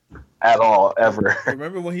at all ever.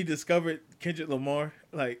 Remember when he discovered Kendrick Lamar?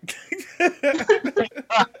 Like,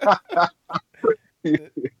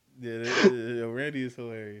 Randy is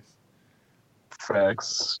hilarious.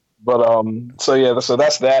 Facts. But so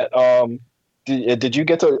that's that. Did you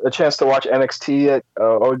get a chance to watch NXT at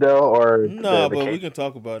Odell or no? But we can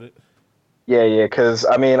talk about it. Yeah. Because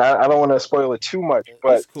I mean, I don't want to spoil it too much.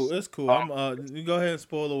 But it's cool. You go ahead and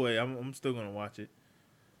spoil away. I'm still gonna watch it.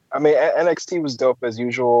 I mean, NXT was dope as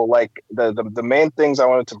usual. Like the main things I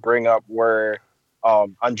wanted to bring up were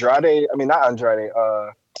Andrade. I mean, not Andrade.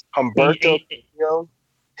 Humberto.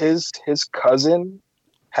 His cousin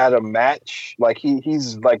had a match. Like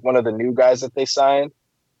he's like one of the new guys that they signed,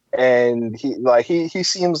 and he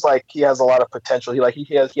seems like he has a lot of potential.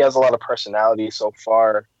 He has a lot of personality so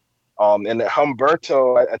far. And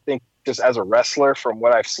Humberto, I think just as a wrestler, from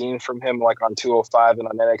what I've seen from him, like on 205 and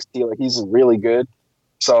on NXT, like he's really good.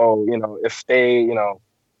 So, if they,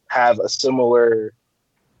 have a similar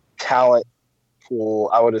talent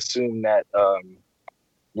pool, I would assume that,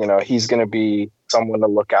 he's going to be someone to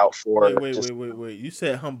look out for. Wait. You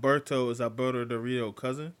said Humberto is Alberto Del Rio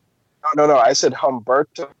cousin? No. I said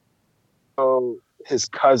Humberto, his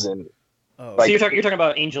cousin. Oh. So you're talking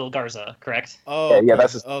about Angel Garza, correct? Oh, yeah,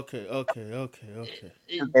 that's his... Okay.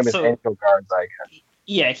 His name is Angel Garza.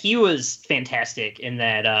 Yeah, he was fantastic in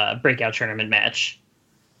that breakout tournament match.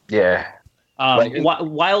 Yeah.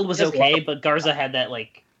 Wild was okay, but Garza had that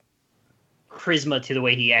like charisma to the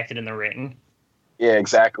way he acted in the ring. Yeah,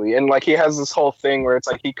 exactly. And like he has this whole thing where it's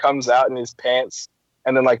like he comes out in his pants,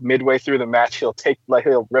 and then like midway through the match he'll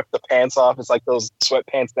rip the pants off. It's like those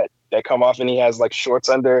sweatpants that come off, and he has like shorts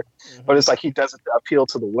under. Mm-hmm. But it's like he does it to appeal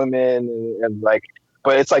to the women, and like,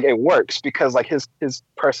 but it's like it works because like his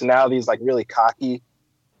personality is like really cocky.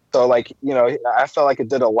 So like, I felt like it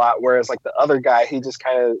did a lot. Whereas like the other guy, he just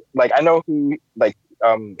kind of like, I know who like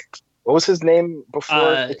what was his name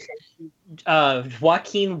before?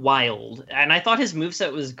 Joaquin Wilde, and I thought his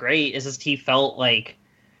moveset was great. Is just he felt like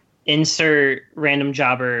insert random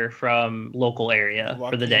jobber from local area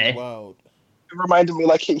Joaquin for the day. Wilde. It reminded me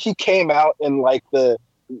like he came out in like a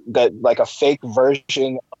fake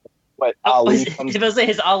version of what Ali. It was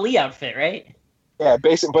his Ali outfit, right? Yeah,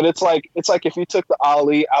 basically, but it's like if you took the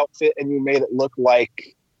Ali outfit and you made it look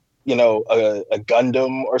like, you know, a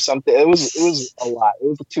Gundam or something. It was a lot. It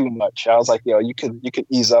was too much. I was like, yo, you could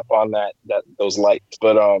ease up on those lights.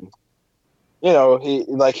 But you know,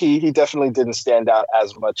 he definitely didn't stand out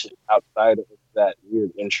as much outside of that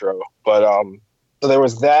weird intro. But so there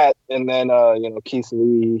was that, and then you know, Keith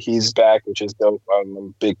Lee, he's back, which is dope. I'm a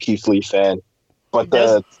big Keith Lee fan. But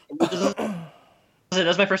that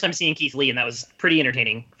was my first time seeing Keith Lee, and that was pretty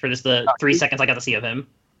entertaining for just the 3 seconds I got to see of him.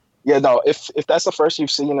 Yeah, no, if that's the first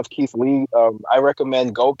you've seen of Keith Lee, I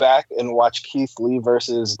recommend go back and watch Keith Lee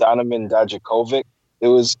versus Donovan Dijakovic. It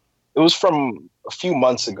was from a few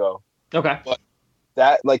months ago. Okay. But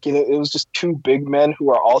that, like, you know, it was just two big men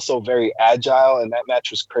who are also very agile, and that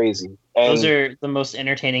match was crazy. And those are the most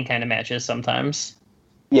entertaining kind of matches sometimes.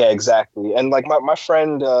 Yeah, exactly. And like my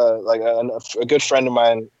friend, like a good friend of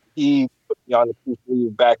mine, he put me on the Keith Lee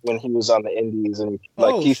back when he was on the Indies, and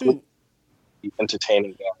like Keith Lee,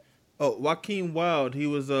 entertaining guy. Oh, Joaquin Wilde. He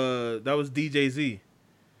was that was DJZ.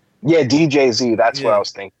 Yeah, DJZ. That's what I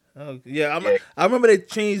was thinking. Oh, yeah, I remember they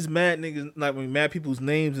changed mad niggas, like mad people's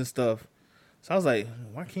names and stuff. So I was like,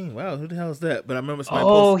 Joaquin Wilde, who the hell is that? But I remember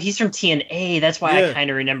somebody he's from TNA. That's why I kind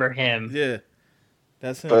of remember him. Yeah,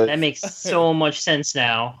 that's him. That makes so much sense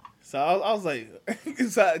now. So I was like,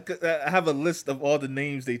 I have a list of all the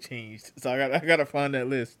names they changed. So I gotta find that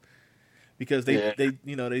list because they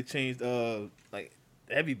you know they changed like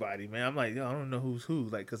everybody, man. I'm like, yo, I don't know who's who.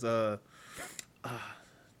 Like, cause damn,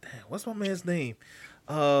 what's my man's name?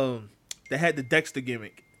 They had the Dexter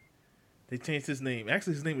gimmick. They changed his name.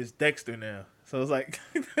 Actually, his name is Dexter now. So it's like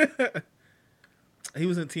he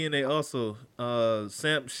was in TNA also.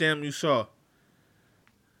 Samuel Shaw.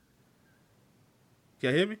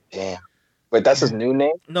 Can you hear me? Damn. Wait, that's his new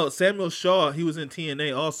name? No, Samuel Shaw. He was in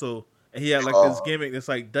TNA also, and he had like this gimmick that's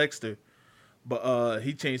like Dexter. But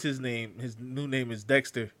he changed his name. His new name is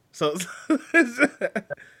Dexter. So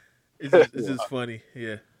it's just funny.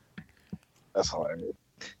 Yeah. That's hilarious.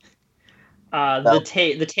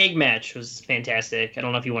 The tag match was fantastic. I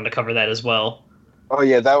don't know if you wanted to cover that as well. Oh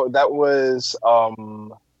yeah, that was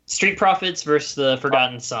Street Profits versus the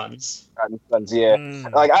Forgotten Sons. Forgotten Sons, yeah.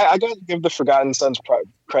 Like I gotta give the Forgotten Sons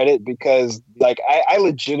credit because like I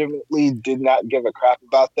legitimately did not give a crap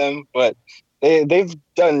about them, but they've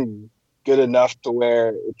done good enough to where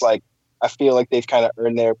it's like I feel like they've kind of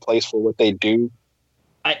earned their place for what they do.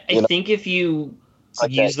 I think if you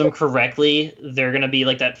use them correctly, they're gonna be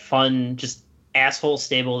like that fun, just asshole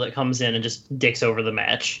stable that comes in and just dicks over the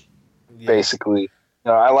match. Yeah. Basically, you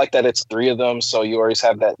know, I like that it's three of them, so you always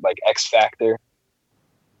have that like X factor.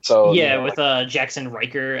 So yeah, you know, with Jackson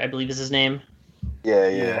Riker, I believe is his name.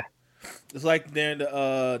 Yeah. It's like during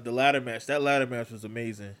the ladder match. That ladder match was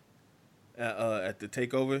amazing. At the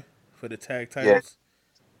takeover for the tag titles.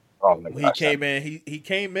 Yeah. Oh my gosh, he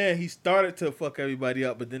came in. He started to fuck everybody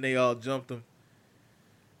up, but then they all jumped him.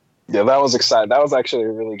 Yeah, that was exciting. That was actually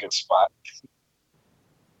a really good spot.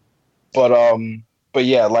 But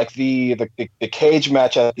yeah, like the cage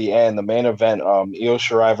match at the end, the main event, Io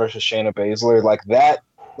Shirai versus Shayna Baszler, like that,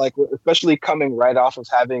 like especially coming right off of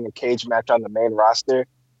having a cage match on the main roster,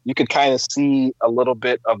 you could kind of see a little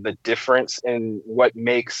bit of the difference in what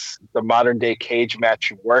makes the modern day cage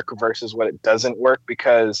match work versus what it doesn't work,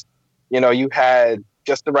 because you know you had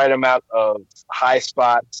just the right amount of high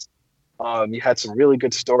spots. You had some really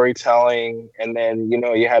good storytelling, and then, you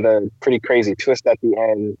know, you had a pretty crazy twist at the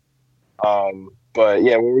end. But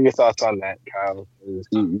yeah, what were your thoughts on that, Kyle?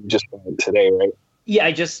 You just watched it today, right? Yeah,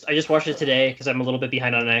 I just watched it today because I'm a little bit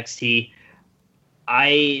behind on NXT.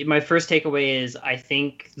 My first takeaway is I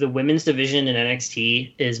think the women's division in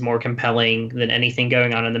NXT is more compelling than anything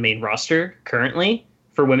going on in the main roster currently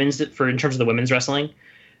in terms of the women's wrestling.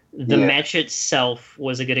 The match itself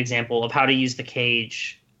was a good example of how to use the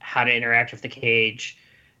cage, how to interact with the cage,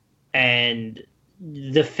 and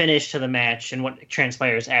the finish to the match and what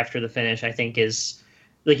transpires after the finish, I think, is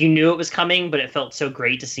like you knew it was coming, but it felt so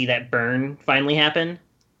great to see that burn finally happen.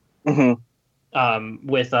 Mm-hmm.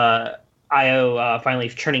 With Io finally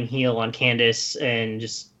turning heel on Candice and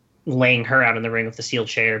just laying her out in the ring with the steel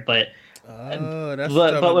chair. But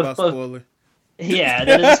spoiler. Yeah,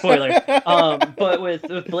 that is a spoiler. But with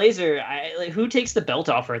Baszler, who takes the belt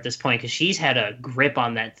off her at this point? Because she's had a grip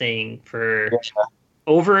on that thing for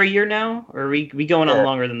over a year now, or are we going on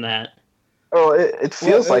longer than that? Oh, it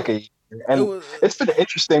feels like a year. And it's been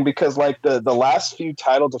interesting because like the last few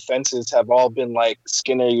title defenses have all been like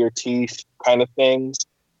skin of your teeth kind of things,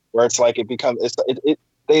 where it's like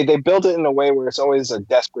they build it in a way where it's always a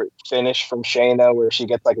desperate finish from Shayna, where she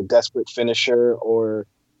gets like a desperate finisher, or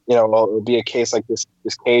it'll be a case like this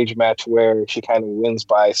cage match where she kind of wins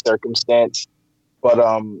by circumstance. But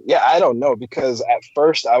I don't know, because at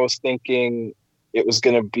first I was thinking it was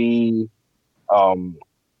gonna be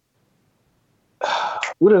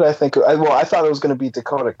who did I think? I thought it was going to be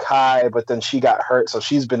Dakota Kai, but then she got hurt, so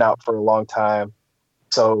she's been out for a long time.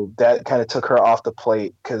 So that kind of took her off the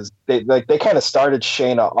plate, because they kind of started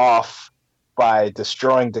Shayna off by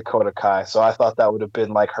destroying Dakota Kai. So I thought that would have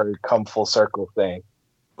been like her come full circle thing.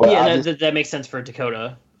 But yeah, that makes sense for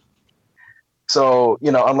Dakota. So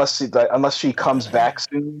unless she comes back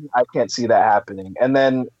soon, I can't see that happening. And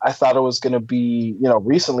then I thought it was going to be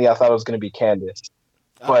recently I thought it was going to be Candice.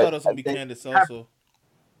 I thought it was going to be Candice also.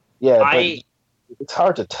 Yeah, but it's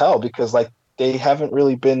hard to tell because like they haven't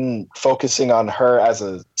really been focusing on her as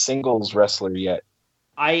a singles wrestler yet.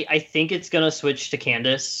 I think it's going to switch to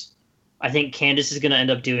Candice. I think Candice is going to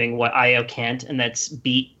end up doing what Io can't, and that's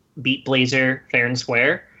beat Blazer fair and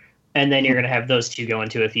square, and then you're going to have those two go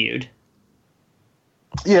into a feud.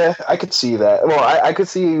 Yeah, I could see that. Well, I could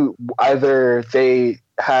see either they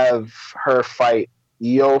have her fight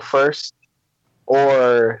Io first,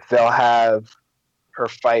 or they'll have her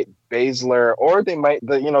fight Baszler, or they might,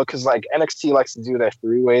 because like NXT likes to do their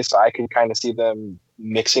three-way, so I can kind of see them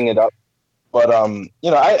mixing it up. But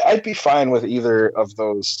I'd be fine with either of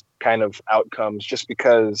those kind of outcomes, just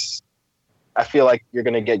because I feel like you're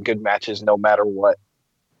going to get good matches no matter what.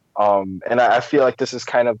 And I feel like this is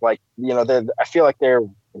kind of like I feel like they're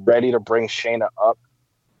ready to bring Shayna up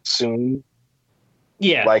soon.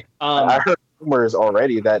 Yeah, like I heard rumors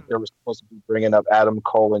already that they were supposed to be bringing up Adam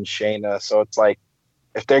Cole and Shayna, so it's like,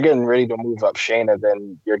 if they're getting ready to move up Shayna,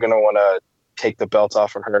 then you're going to want to take the belt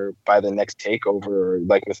off of her by the next takeover, or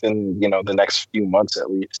like within, the next few months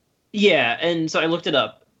at least. Yeah, and so I looked it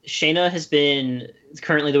up. Shayna has been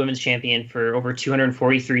currently the women's champion for over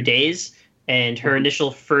 243 days, and her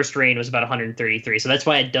initial first reign was about 133. So that's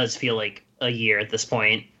why it does feel like a year at this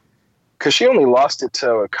point. Because she only lost it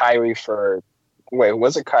to Kairi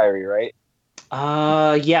was it Kairi, right?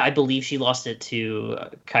 Yeah, I believe she lost it to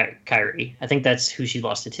Kairi. I think that's who she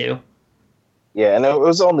lost it to. Yeah, and it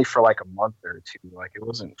was only for like a month or two. Like it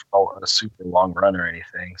wasn't a super long run or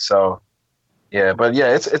anything. So, yeah, but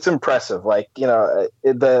yeah, it's impressive. Like I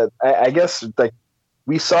guess like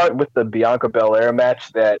we saw it with the Bianca Belair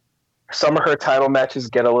match, that some of her title matches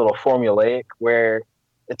get a little formulaic, where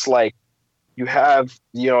it's like you have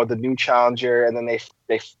the new challenger, and then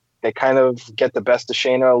they kind of get the best of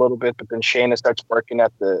Shayna a little bit, but then Shayna starts working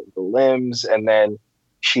at the limbs, and then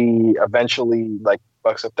she eventually like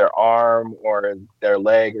fucks up their arm or their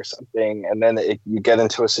leg or something, and then you get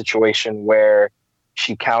into a situation where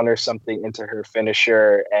she counters something into her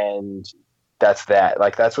finisher, and that's that.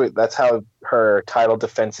 Like that's how her title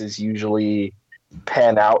defenses usually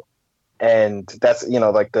pan out, and that's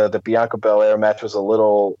like the Bianca Belair match was a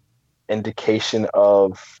little indication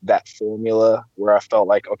of that formula, where I felt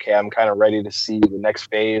like, okay, I'm kind of ready to see the next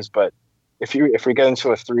phase. But if we get into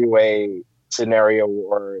a three-way scenario,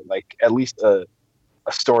 or like at least a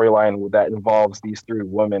storyline that involves these three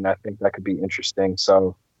women, I think that could be interesting.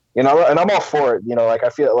 So, and I'm all for it. Like I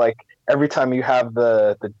feel like every time you have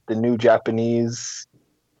the new Japanese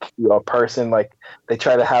person, like they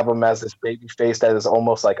try to have them as this baby face that is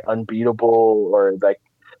almost like unbeatable, or like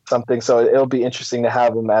something. So it'll be interesting to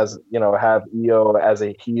have them as have Io as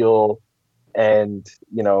a heel, and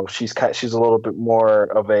she's a little bit more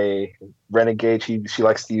of a renegade. She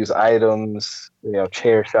likes to use items,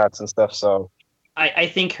 chair shots and stuff. So I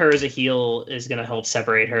think her as a heel is going to help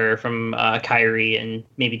separate her from Kairi, and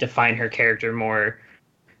maybe define her character more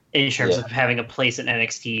in terms of having a place in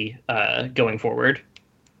NXT going forward.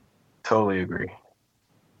 Totally agree.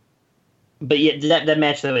 But yeah, that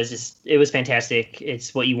match though it was fantastic.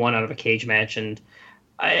 It's what you want out of a cage match, and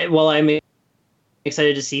I'm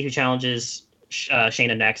excited to see who challenges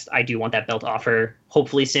Shayna next. I do want that belt off her,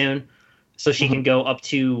 hopefully soon, so she can go up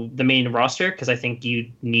to the main roster, because I think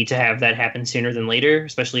you need to have that happen sooner than later,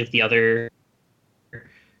 especially if the other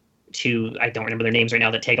two, I don't remember their names right now,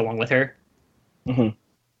 that tag along with her. Mm-hmm.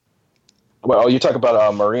 Well, you talk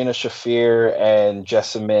about Marina Shafir and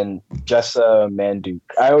Jessa Manduke.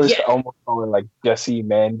 I always almost call her like Jessie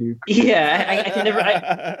Manduke. Yeah,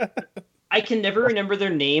 I can never remember their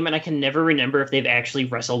name, and I can never remember if they've actually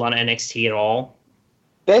wrestled on NXT at all.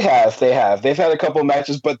 They have. They've had a couple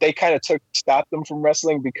matches, but they kind of stopped them from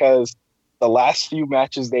wrestling because the last few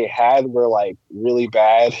matches they had were like really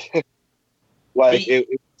bad. Like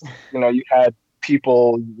you had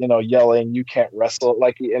people, yelling, "You can't wrestle!"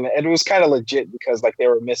 Like, and it was kind of legit because like they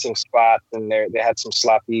were missing spots and they had some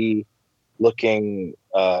sloppy looking,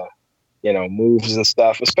 moves and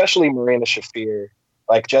stuff. Especially Marina Shafir.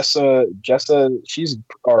 Like Jessa, she's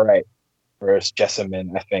all right. Or it's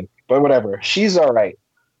Jessamine, I think, but whatever, she's all right.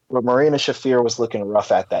 But Marina Shafir was looking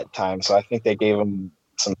rough at that time, so I think they gave him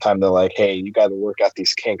some time to like, hey, you got to work out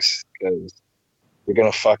these kinks because you're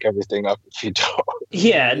gonna fuck everything up if you don't.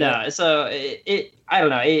 Yeah, no. So I don't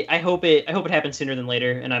know. I hope it happens sooner than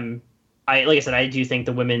later. And like I said, I do think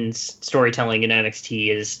the women's storytelling in NXT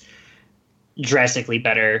is drastically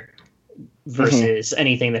better versus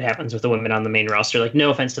anything that happens with the women on the main roster. Like, no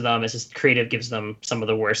offense to them, it's just creative gives them some of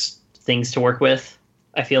the worst things to work with.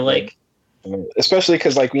 I feel like. Especially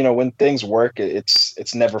because, like, when things work,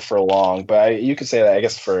 it's never for long. But you could say that, I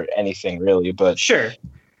guess, for anything really. But sure,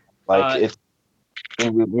 like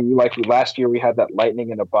like last year, we had that lightning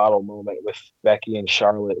in a bottle moment with Becky and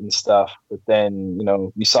Charlotte and stuff. But then,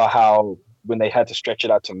 we saw how when they had to stretch it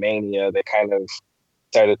out to Mania, they kind of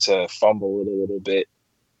started to fumble it a little bit.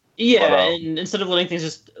 Yeah, and instead of letting things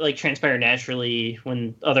just like transpire naturally,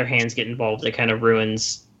 when other hands get involved, it kind of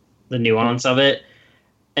ruins the nuance of it.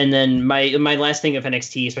 And then my last thing of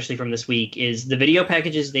NXT, especially from this week, is the video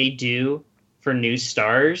packages they do for new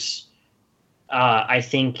stars. I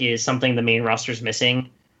think is something the main roster's missing.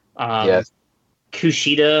 Yes.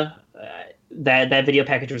 Kushida, that video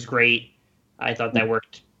package was great. I thought that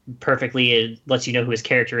worked perfectly. It lets you know who his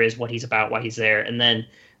character is, what he's about, why he's there. And then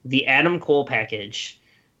the Adam Cole package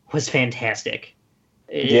was fantastic.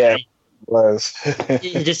 It was.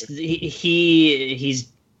 He's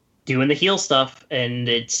doing the heel stuff, and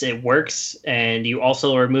it works. And you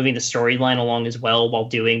also are moving the storyline along as well while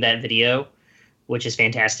doing that video, which is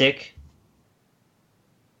fantastic.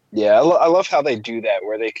 Yeah, I love how they do that,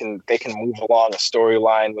 where they can move along a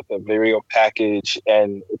storyline with a video package,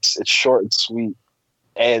 and it's short and sweet,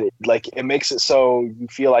 and it makes it so you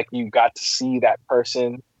feel like you got to see that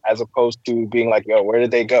person as opposed to being like, yo, where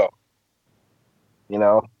did they go?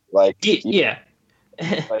 Like yeah.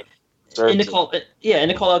 Like, and to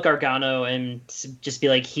call out Gargano and just be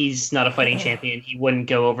like, he's not a fighting champion. He wouldn't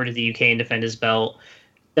go over to the UK and defend his belt.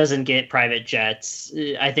 Doesn't get private jets.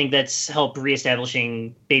 I think that's helped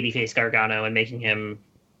reestablishing babyface Gargano and making him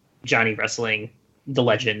Johnny Wrestling, the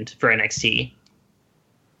legend for NXT.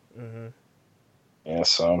 Mm-hmm. Yeah.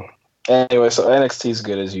 So anyway, so NXT is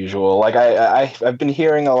good as usual. Like I've been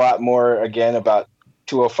hearing a lot more again about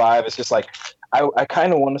 205. It's just like I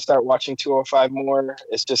kind of want to start watching 205 more.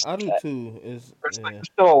 It's just I do too. There's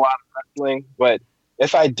still a lot of wrestling, but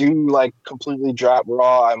if I do like completely drop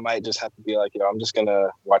Raw, I might just have to be like, I'm just gonna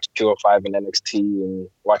watch 205 and NXT and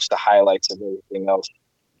watch the highlights of everything else.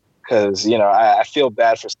 Because I feel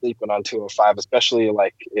bad for sleeping on 205, especially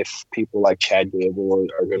like if people like Chad Gable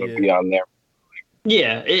are gonna be on there.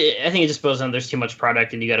 Yeah, I think it just boils down. There's too much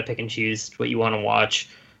product, and you got to pick and choose what you want to watch.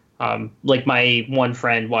 Like my one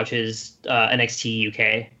friend watches NXT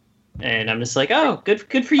UK, and I'm just like, oh,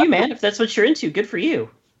 good for you, man. If that's what you're into, good for you.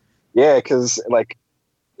 Yeah, because like.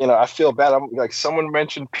 I feel bad. I'm like, someone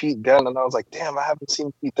mentioned Pete Dunne, and I was like, damn, I haven't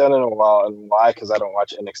seen Pete Dunne in a while. And why? Because I don't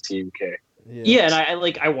watch NXT UK. Yeah, and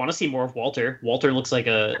I want to see more of Walter. Walter looks like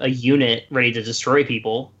a unit ready to destroy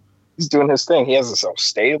people. He's doing his thing. He has his own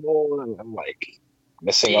stable, and I'm like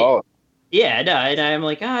missing all. Yeah, no, and I'm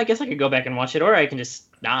like, I guess I could go back and watch it, or I can just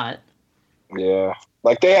not. Yeah,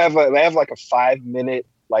 like they have like a 5-minute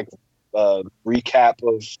like recap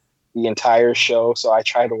of the entire show, so I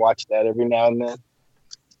try to watch that every now and then.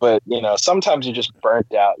 But, sometimes you're just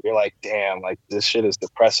burnt out. You're like, damn, like this shit is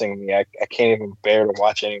depressing me. I can't even bear to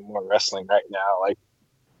watch any more wrestling right now. Like,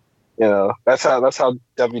 that's how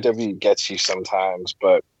WWE gets you sometimes.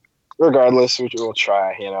 But regardless, we'll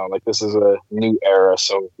try, like this is a new era.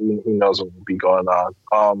 So who knows what will be going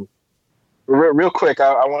on. Real quick,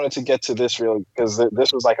 I wanted to get to this because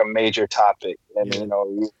this was like a major topic. And,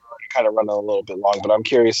 we kind of running a little bit long, but I'm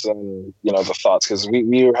curious on, the thoughts. Because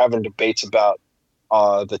we were having debates about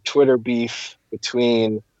the Twitter beef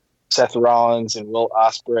between Seth Rollins and Will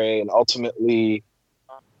Ospreay, and ultimately,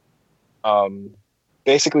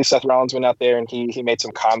 basically Seth Rollins went out there and he made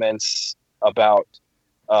some comments about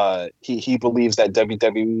he believes that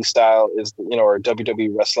WWE style is, or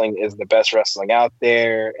WWE wrestling is the best wrestling out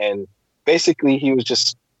there, and basically he was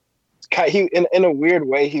just in a weird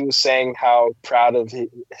way he was saying how proud of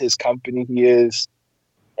his company he is.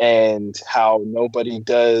 and how nobody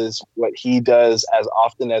does what he does as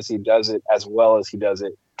often as he does it, as well as he does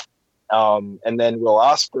it. And then Will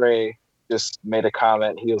Ospreay just made a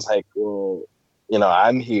comment. He was like, well,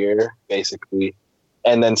 I'm here, basically.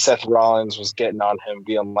 And then Seth Rollins was getting on him,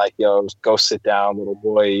 being like, yo, go sit down, little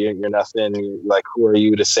boy. You're nothing. Like, who are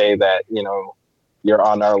you to say that, you're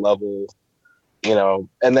on our level,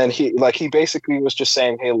 And then he basically was just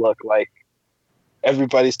saying, hey, look, like,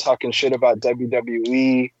 everybody's talking shit about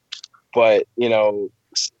WWE, but,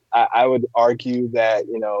 I would argue that,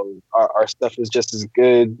 our stuff is just as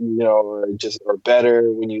good, or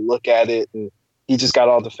better when you look at it. And he just got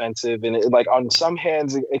all defensive. And on some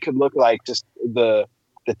hands, it could look like just the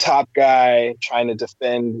top guy trying to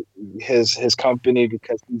defend his company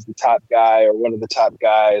because he's the top guy or one of the top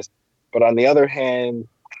guys. But on the other hand,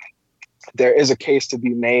 there is a case to be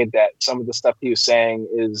made that some of the stuff he was saying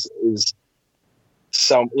is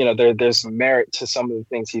some, there's merit to some of the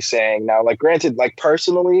things he's saying. Now, like, granted, like,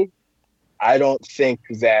 personally, I don't think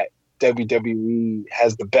that WWE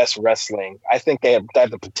has the best wrestling. I think they have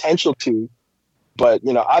the potential to, but,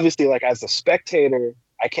 obviously, like, as a spectator,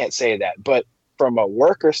 I can't say that. But from a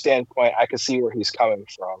worker standpoint, I can see where he's coming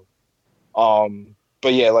from.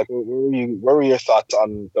 But yeah, like, what were your thoughts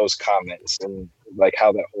on those comments and like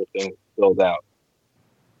how that whole thing filled out?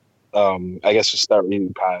 I guess we'll start with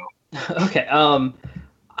you, Kyle. Okay.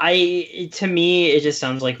 To me, it just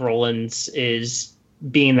sounds like Rollins is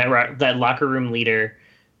being that locker room leader,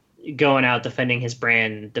 going out defending his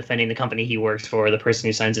brand, defending the company he works for, the person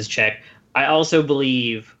who signs his check. I also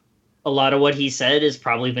believe a lot of what he said is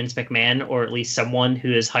probably Vince McMahon, or at least someone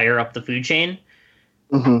who is higher up the food chain.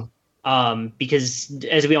 Mm-hmm. Because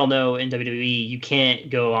as we all know, in WWE, you can't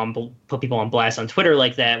go put people on blast on Twitter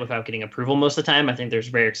like that without getting approval most of the time. I think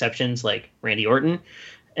there's rare exceptions like Randy Orton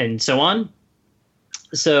and so on.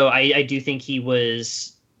 So I do think he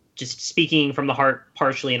was just speaking from the heart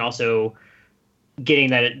partially, and also getting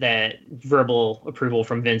that verbal approval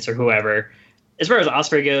from Vince or whoever. As far as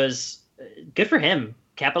Ospreay goes, good for him.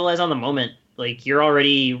 Capitalize on the moment. Like, you're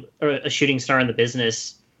already a shooting star in the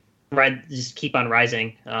business. Right, just keep on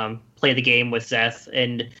rising. Play the game with Seth.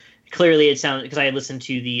 And clearly it sounds, because I listened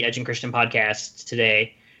to the Edge and Christian podcast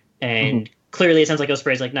today, and clearly it sounds like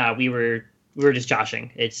Ospreay's like, nah, we were just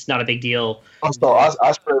joshing. It's not a big deal. Also,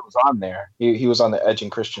 Ospreay was on there. He was on the Edge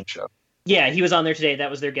and Christian show. Yeah, he was on there today. That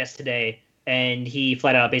was their guest today, and he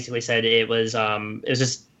flat out basically said it was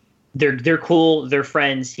just they're cool, they're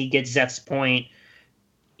friends. He gets Seth's point.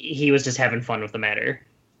 He was just having fun with the matter.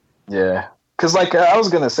 Yeah, because like I was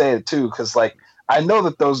gonna say it too, because like I know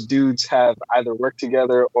that those dudes have either worked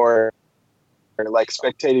together or like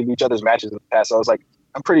spectated each other's matches in the past. So I was like,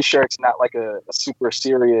 I'm pretty sure it's not like a super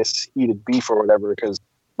serious heated beef or whatever, because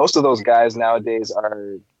most of those guys nowadays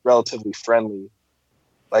are relatively friendly,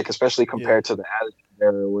 like especially compared to the Attitude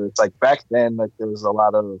Era, where it's like back then, like there was a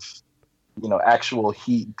lot of, actual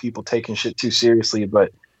heat, people taking shit too seriously.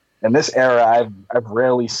 But in this era, I've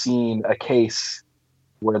rarely seen a case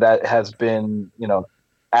where that has been,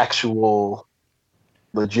 actual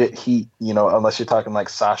legit heat, unless you're talking like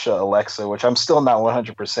Sasha, Alexa, which I'm still not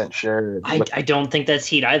 100% sure. I don't think that's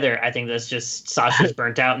heat either. I think that's just Sasha's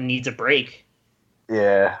burnt out and needs a break.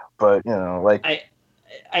 Yeah, but like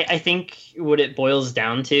I think what it boils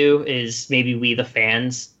down to is maybe we the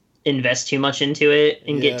fans invest too much into it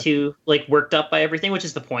and get too like worked up by everything, which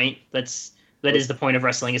is the point. That is the point of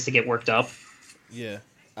wrestling, is to get worked up. Yeah,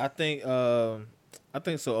 I think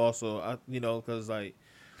so also. Because like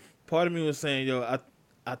part of me was saying,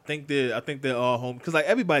 I think they're all home, because like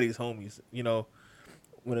everybody's homies,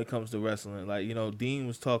 when it comes to wrestling. Like, Dean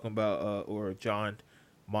was talking about or John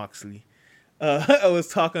Moxley. I was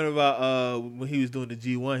talking about when he was doing the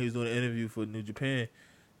G1, he was doing an interview for New Japan,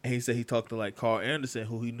 and he said he talked to like Carl Anderson,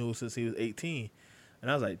 who he knew since he was 18.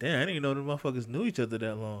 And I was like, damn, I didn't even know the motherfuckers knew each other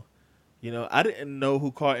that long. I didn't know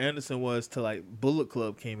who Carl Anderson was till like Bullet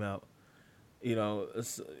Club came out,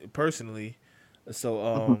 personally.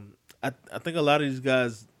 So I think a lot of these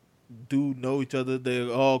guys do know each other.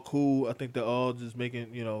 They're all cool. I think they're all just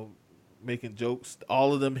making jokes.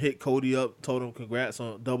 All of them hit Cody up, told him congrats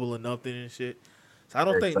on Double or Nothing and shit. So I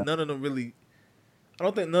don't think none of them really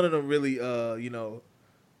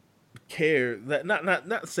care. That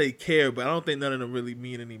not say care, but I don't think none of them really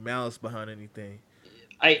mean any malice behind anything.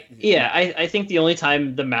 I think the only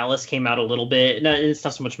time the malice came out a little bit, no, it's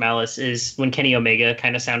not so much malice, is when Kenny Omega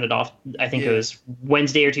kind of sounded off. I think it was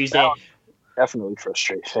Wednesday or Tuesday. Definitely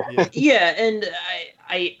frustration. Yeah, and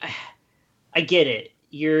I get it.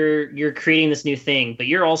 You're creating this new thing, but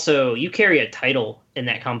you carry a title in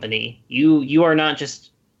that company. You are not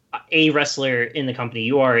just a wrestler in the company.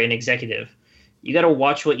 You are an executive. you got to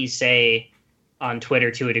watch what you say on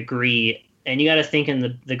Twitter to a degree, and you got to think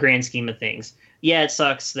in the grand scheme of things. Yeah, it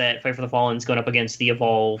sucks that Fight for the Fallen is going up against the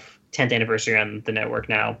Evolve 10th anniversary on the network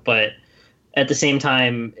now, but at the same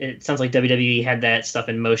time, it sounds like WWE had that stuff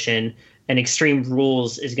in motion, and Extreme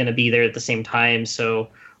Rules is going to be there at the same time, so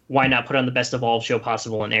why not put on the best Evolve show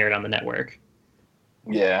possible and air it on the network?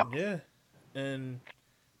 Yeah. Yeah. And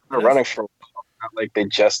they're running for not like they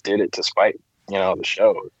just did it to spite, the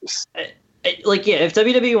show. If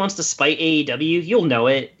WWE wants to spite AEW, you'll know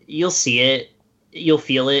it, you'll see it, you'll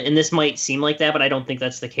feel it, and this might seem like that, but I don't think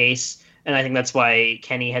that's the case. And I think that's why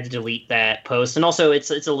Kenny had to delete that post. And also,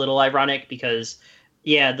 it's a little ironic because,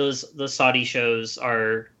 yeah, those Saudi shows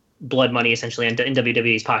are blood money essentially in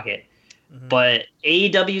WWE's pocket. Mm-hmm. But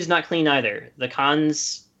AEW is not clean either. The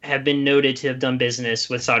Khans have been noted to have done business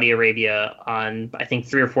with Saudi Arabia on, I think,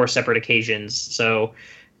 3 or 4 separate occasions. So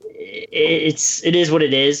it is what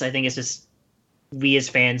it is. I think it's just we as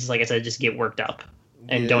fans, like I said, just get worked up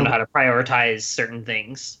and don't know how to prioritize certain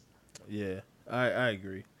things. Yeah, I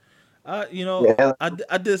agree. I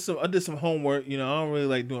did some homework. I don't really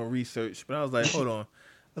like doing research, but I was like, hold on.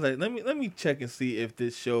 I was like, let me check and see if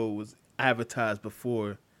this show was advertised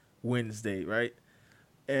before Wednesday, right?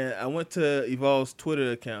 And I went to Evolve's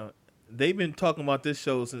Twitter account. They've been talking about this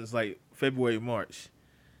show since like February, March.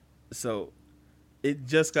 So it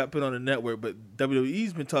just got put on the network, but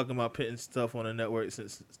WWE's been talking about putting stuff on the network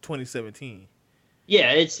since 2017.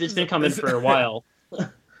 Yeah, it's been coming for a while.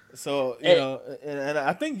 So, and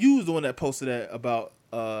I think you was the one that posted that about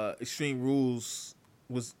Extreme Rules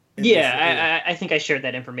was... I think I shared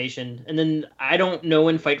that information. And then I don't know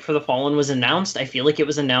when Fight for the Fallen was announced. I feel like it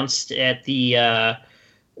was announced at the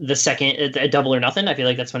second, at Double or Nothing. I feel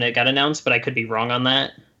like that's when it got announced, but I could be wrong on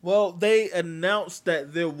that. Well, they announced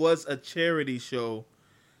that there was a charity show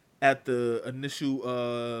at the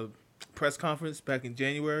initial press conference back in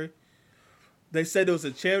January. They said it was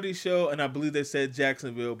a charity show, and I believe they said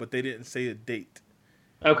Jacksonville, but they didn't say a date.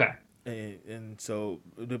 Okay. And so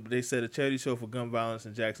they said a charity show for gun violence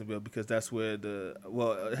in Jacksonville because that's where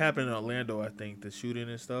it happened in Orlando, I think, the shooting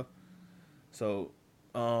and stuff. So,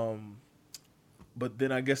 but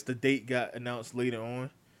then I guess the date got announced later on.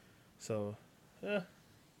 So, yeah.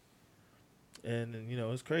 And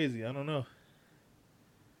it's crazy. I don't know.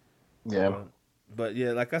 Yeah. But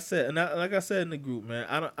yeah, like I said, like I said in the group,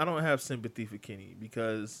 man, I don't have sympathy for Kenny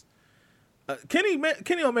because Kenny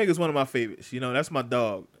Omega is one of my favorites. That's my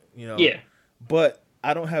dog. Yeah. But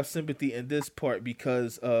I don't have sympathy in this part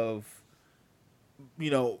because of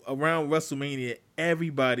around WrestleMania,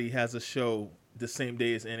 everybody has a show the same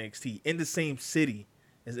day as NXT in the same city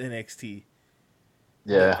as NXT.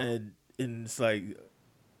 Yeah. And it's like.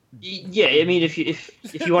 Yeah, I mean, if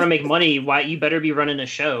you want to make money, why you better be running a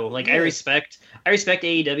show. Like, yeah. I respect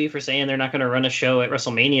AEW for saying they're not going to run a show at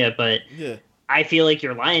WrestleMania, but yeah. I feel like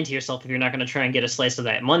you're lying to yourself if you're not going to try and get a slice of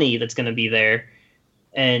that money that's going to be there.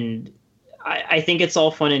 And I think it's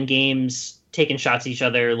all fun and games taking shots at each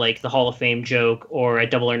other, like the Hall of Fame joke or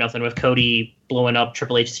at Double or Nothing with Cody blowing up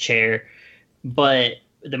Triple H's chair. But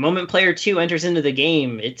the moment Player 2 enters into the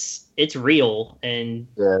game, it's real, and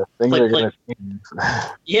things are gonna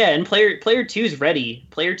yeah, and player 2 is ready.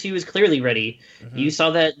 Player 2 is clearly ready. Mm-hmm. You saw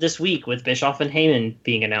that this week with Bischoff and Heyman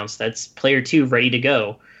being announced. That's Player 2 ready to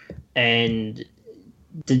go. And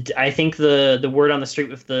I think the word on the street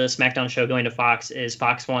with the SmackDown show going to Fox is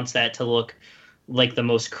Fox wants that to look like the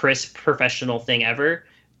most crisp professional thing ever,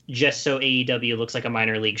 just so AEW looks like a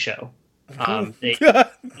minor league show.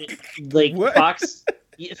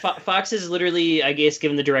 Fox is literally, I guess,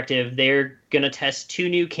 given the directive, they're going to test 2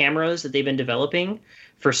 new cameras that they've been developing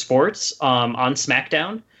for sports on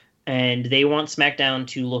SmackDown, and they want SmackDown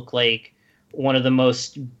to look like one of the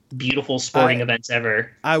most beautiful sporting events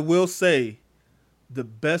ever. I will say the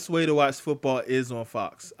best way to watch football is on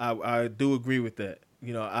Fox. I do agree with that.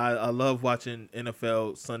 I love watching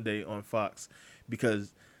NFL Sunday on Fox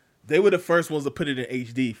because they were the first ones to put it in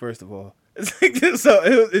HD, first of all. So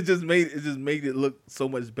it just made it look so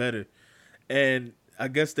much better, and I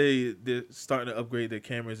guess they're starting to upgrade their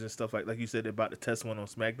cameras and stuff like you said. They're about to test one on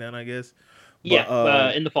SmackDown, I guess.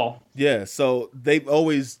 But, in the fall. Yeah, so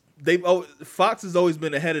Fox has always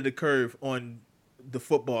been ahead of the curve on the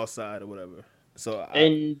football side or whatever. So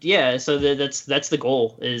that's the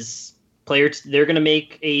goal is players. They're going to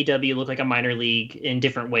make AEW look like a minor league in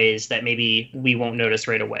different ways that maybe we won't notice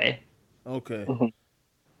right away. Okay. Mm-hmm.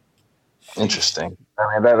 Interesting.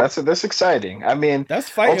 I mean, that's exciting. I mean, that's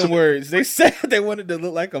fighting words. They said they wanted to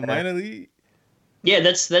look like a minor league. Yeah,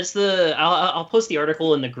 that's the. I'll post the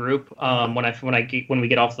article in the group when we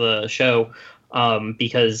get off the show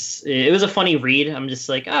because it was a funny read. I'm just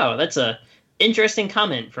like, oh, that's a Interesting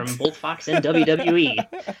comment from both Fox and WWE.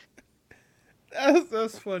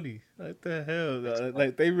 That's funny. Like the hell,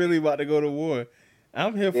 like they really about to go to war.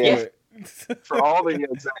 I'm here for it. For all the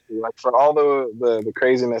exactly, like for all the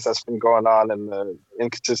craziness that's been going on and the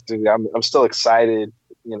inconsistency, I'm still excited.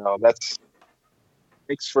 You know, that's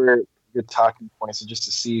makes for good talking points, and just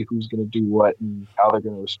to see who's going to do what and how they're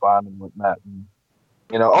going to respond and whatnot. And,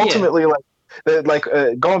 you know, ultimately,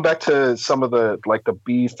 going back to some of the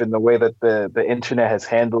beef and the way that the internet has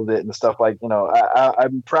handled it and stuff, like, you know,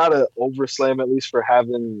 I'm proud of Overslam at least for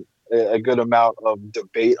having a good amount of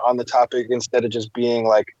debate on the topic instead of just being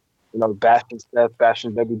like, you know, bashing Steph,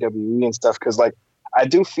 bashing WWE and stuff. Because like I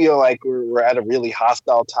do feel like we're at a really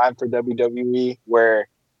hostile time for WWE where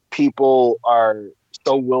people are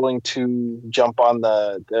so willing to jump on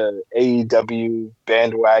the AEW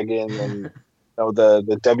bandwagon and you know the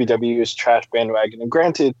WWE's trash bandwagon. And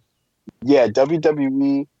granted, yeah,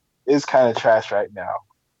 WWE is kind of trash right now,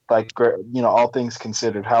 like, you know, all things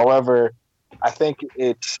considered. However, I think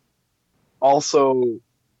it's also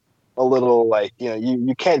a little like, you know,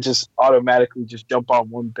 you can't just automatically just jump on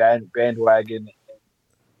one bandwagon.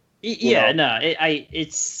 Yeah, no, I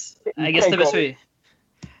guess the best way.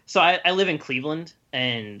 So I live in Cleveland,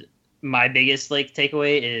 and my biggest like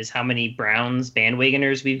takeaway is how many Browns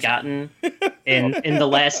bandwagoners we've gotten in the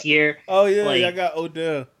last year. Oh yeah, like, I got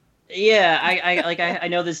Odell. Yeah, I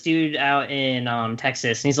know this dude out in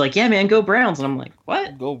Texas, and he's like, "Yeah, man, go Browns," and I'm like,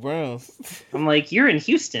 "What? Go Browns?" I'm like, "You're in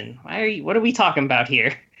Houston. Why are you? What are we talking about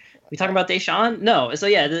here? We talking about Deshaun? No." So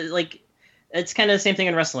yeah, like it's kind of the same thing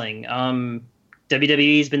in wrestling.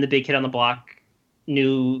 WWE's been the big kid on the block.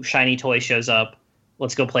 New shiny toy shows up.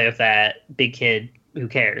 Let's go play with that. Big kid, who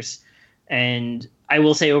cares? And I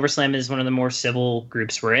will say Overslam is one of the more civil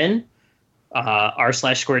groups we're in.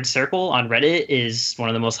 r/squared circle on Reddit is one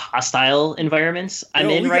of the most hostile environments I'm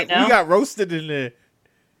in right now. We got roasted in there.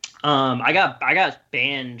 I got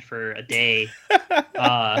banned for a day.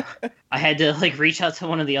 I had to like reach out to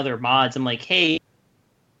one of the other mods. I'm like, hey,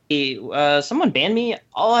 someone banned me.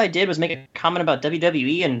 All I did was make a comment about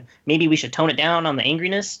WWE, and maybe we should tone it down on the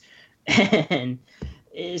angriness. And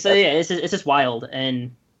so yeah, it's just wild.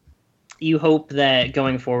 And you hope that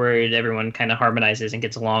going forward, everyone kind of harmonizes and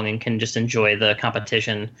gets along and can just enjoy the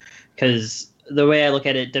competition. Because the way I look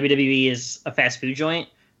at it, WWE is a fast food joint,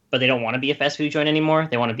 but they don't want to be a fast food joint anymore.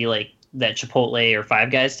 They want to be like that Chipotle or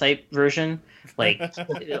Five Guys type version, like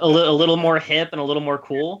a little more hip and a little more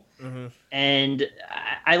cool. Mm-hmm. And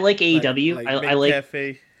I like AEW. I like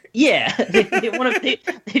Cafe. Yeah, they don't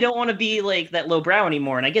want to be like that lowbrow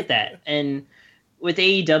anymore, and I get that. And with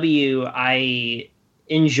AEW, I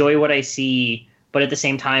enjoy what I see, but at the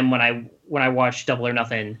same time, when I watch Double or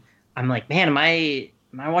Nothing, I'm like, man, am I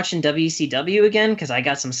watching WCW again? Because I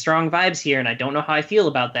got some strong vibes here, and I don't know how I feel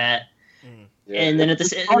about that. Yeah. And then at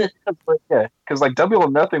the because like Double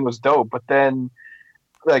or Nothing was dope, but then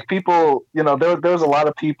like people, you know, there was a lot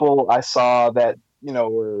of people I saw that, you know,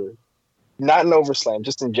 were not in Overslam,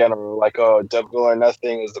 just in general, like, oh, Double or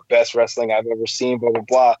Nothing is the best wrestling I've ever seen, blah blah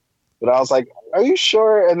blah. But I was like, are you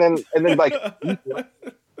sure? And then like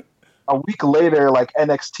a week later, like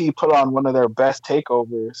NXT put on one of their best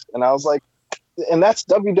takeovers, and I was like, and that's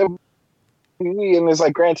WWE. And it's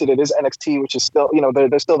like, granted, it is NXT, which is still, you know,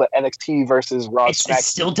 there's still the NXT versus Raw. It's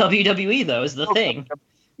still WWE though, is the thing.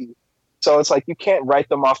 So it's like you can't write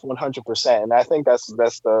them off 100%, and I think that's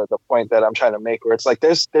the point that I'm trying to make. Where it's like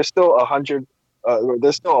there's still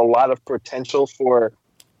there's still a lot of potential for.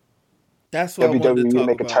 That's what WWE to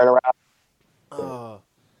make a turnaround.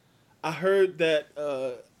 I heard that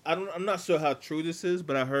I'm not sure how true this is,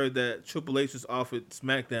 but I heard that Triple H was offered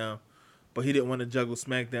SmackDown, but he didn't want to juggle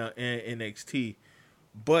SmackDown and NXT.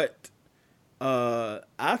 But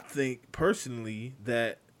I think personally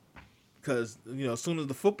that because, you know, as soon as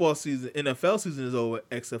the football season, NFL season is over,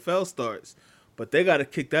 XFL starts, but they got to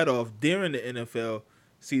kick that off during the NFL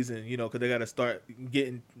season, you know, because they got to start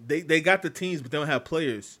getting they got the teams, but they don't have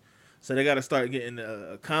players. So they got to start getting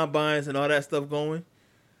combines and all that stuff going.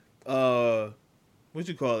 What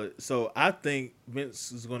you call it? So I think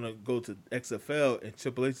Vince is going to go to XFL and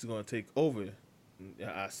Triple H is going to take over.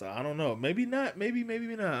 So I don't know. Maybe not. Maybe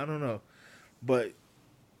not. I don't know. But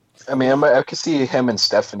I mean, I could see him and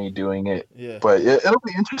Stephanie doing it. Yeah. But it'll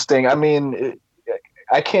be interesting. I mean,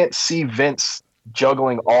 I can't see Vince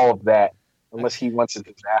juggling all of that unless he wants a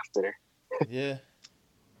disaster. Yeah.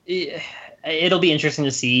 It'll be interesting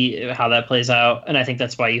to see how that plays out, and I think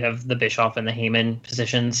that's why you have the Bischoff and the Heyman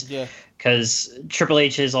positions. Yeah, because Triple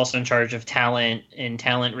H is also in charge of talent and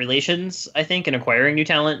talent relations, I think, and acquiring new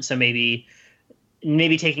talent. So maybe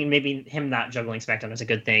him not juggling SmackDown is a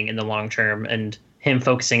good thing in the long term, and him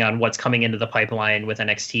focusing on what's coming into the pipeline with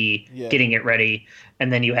NXT, getting it ready,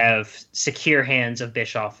 and then you have secure hands of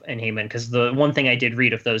Bischoff and Heyman. Because the one thing I did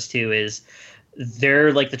read of those two is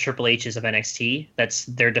they're like the Triple H's of NXT. That's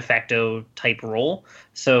their de facto type role.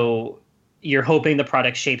 So you're hoping the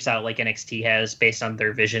product shapes out like NXT has based on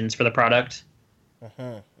their visions for the product.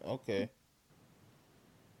 Okay.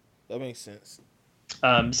 That makes sense.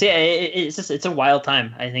 So yeah, it's a wild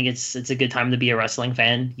time. I think it's a good time to be a wrestling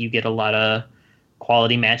fan. You get a lot of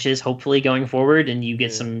quality matches, hopefully going forward, and you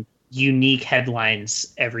get some unique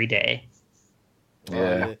headlines every day.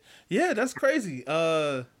 Yeah, that's crazy.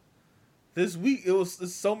 This week it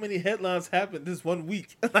was so many headlines happened this 1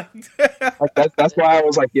 week. That's why I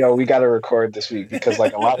was like, yo, we got to record this week because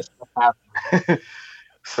like a lot of stuff happened.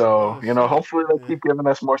 So, hopefully they keep giving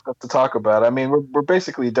us more stuff to talk about. I mean, we're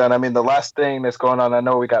basically done. I mean, the last thing that's going on, I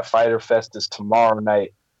know we got Fyter Fest is tomorrow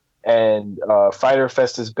night, and Fyter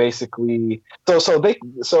Fest is basically there's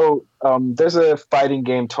a fighting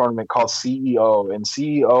game tournament called CEO, and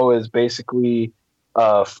CEO is basically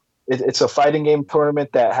it's a fighting game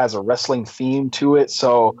tournament that has a wrestling theme to it.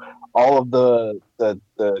 So all of the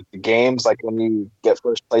games, like when you get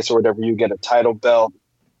first place or whatever, you get a title belt.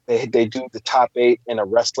 They do the top 8 in a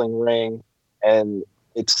wrestling ring, and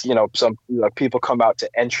it's some people come out to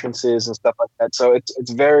entrances and stuff like that. So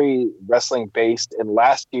it's very wrestling based. And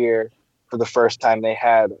last year, for the first time, they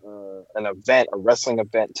had a wrestling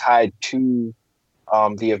event tied to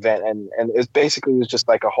the event, and it was just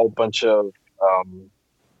like a whole bunch of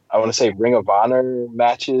I want to say Ring of Honor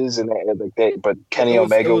matches, but Kenny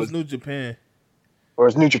Omega was New Japan, or it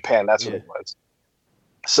was New Japan. That's what it was.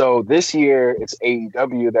 So this year it's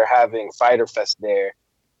AEW. They're having Fyter Fest there,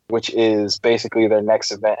 which is basically their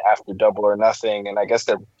next event after Double or Nothing. And I guess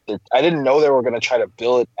I didn't know they were going to try to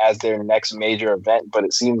bill it as their next major event, but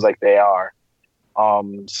it seems like they are.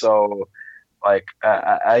 So like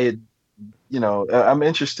I'm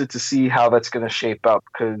interested to see how that's going to shape up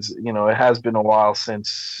because, it has been a while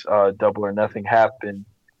since Double or Nothing happened.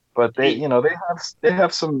 But they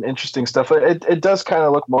have some interesting stuff. It does kind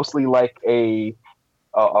of look mostly like a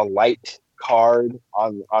light card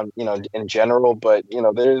on in general, but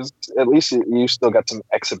there's at least you still got some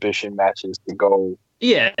exhibition matches to go.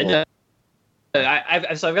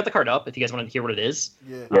 I've got the card up if you guys want to hear what it is.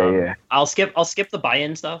 I'll skip the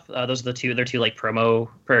buy-in stuff. Those are they're two like not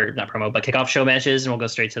promo but kickoff show matches, and we'll go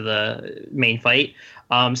straight to the main fight.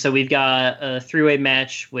 So we've got a 3-way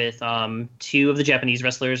match with 2 of the Japanese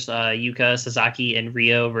wrestlers, Yuka Sasaki and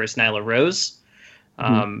Ryo versus Nyla Rose.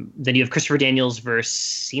 Then you have Christopher Daniels versus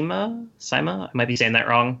Sima. I might be saying that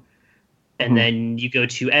wrong. And then you go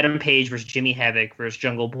to Adam Page versus Jimmy Havoc versus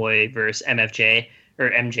Jungle Boy versus MFJ or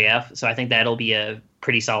MJF. So I think that'll be a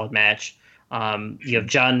pretty solid match. You have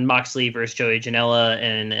Jon Moxley versus Joey Janela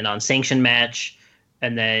in an unsanctioned match.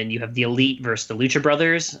 And then you have the Elite versus the Lucha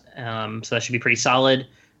Brothers. So that should be pretty solid.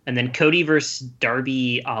 And then Cody versus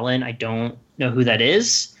Darby Allin. I don't know who that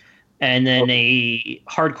is. And then a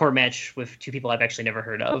hardcore match with 2 people I've actually never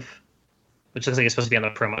heard of, which looks like it's supposed to be on the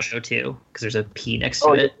promo show too, because there's a P next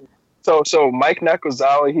to it. So Mike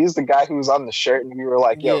Nakazawa, he's the guy who was on the shirt, and we were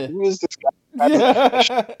like, "Yo, who is this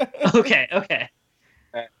guy?" Okay.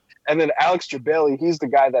 And then Alex Trebelli, he's the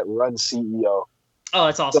guy that runs CEO. Oh,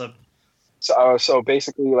 that's awesome. So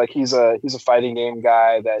basically, like he's a fighting game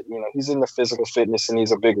guy that he's into physical fitness, and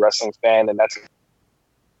he's a big wrestling fan, and that's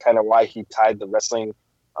kind of why he tied the wrestling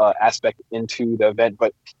aspect into the event.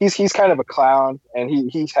 But he's kind of a clown, and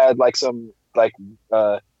he's had like some like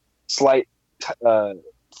slight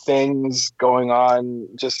things going on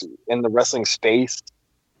just in the wrestling space,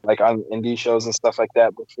 like on indie shows and stuff like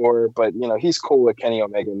that before. But he's cool with Kenny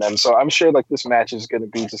Omega and them, so I'm sure like this match is going to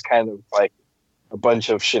be just kind of like a bunch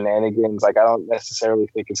of shenanigans. Like I don't necessarily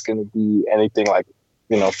think it's going to be anything like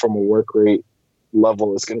from a work rate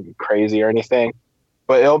level it's going to be crazy or anything.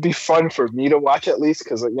 But it'll be fun for me to watch at least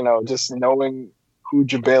because, just knowing who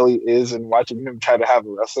Jabali is and watching him try to have a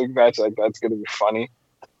wrestling match, like that's going to be funny.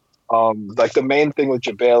 Like the main thing with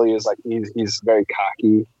Jabali is like he's very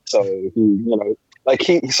cocky. So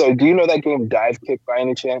so do you know that game Dive Kick by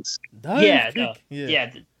any chance? Dive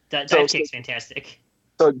Kick's fantastic.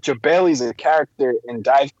 So Jabali's a character in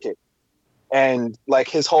Dive Kick. And like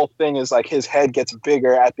his whole thing is like his head gets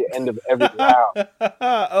bigger at the end of every round.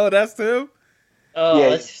 Oh, that's him? Oh, yeah,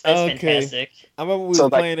 that's fantastic. I remember we were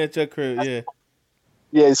playing at your crib,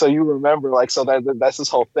 Yeah, so you remember, like, so that's his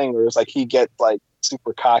whole thing where it's like he gets like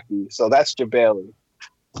super cocky. So that's Jabali.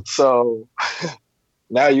 So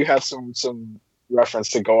now you have some reference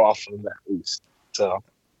to go off of that at least. So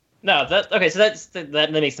no, that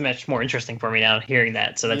makes the match more interesting for me now hearing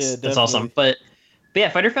that. So that's awesome. But But yeah,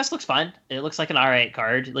 Fighter Fest looks fun. It looks like an alright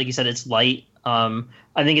card. Like you said, it's light. I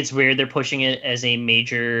think it's weird they're pushing it as a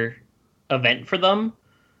major event for them.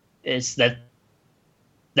 It's that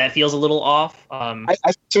feels a little off.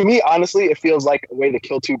 To me, honestly, it feels like a way to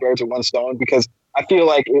kill two birds with one stone, because I feel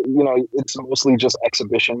like it's mostly just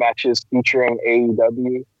exhibition matches featuring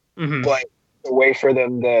AEW, but a way for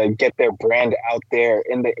them to get their brand out there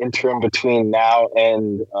in the interim between now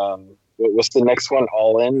and what's the next one?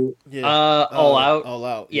 All In? Yeah. All Out. All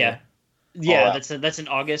Out. Yeah. Yeah, that's in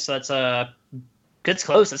August, so that's it's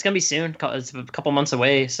close. That's gonna be soon. It's a couple months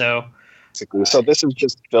away, so. Basically. So this is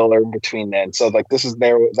just filler between then. So like this is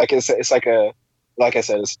their it's like I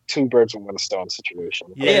said, it's two birds with one stone situation.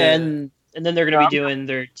 Yeah, and then they're gonna be doing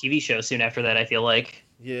their TV show soon after that. I feel like.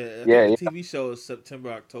 Yeah. The TV show is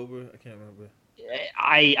September, October. I can't remember.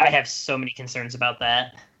 I have so many concerns about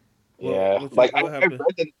that. Yeah, what happened?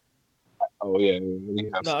 Oh yeah.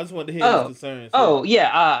 No, I just wanted to hear your concerns. Oh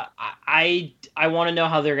yeah. I want to know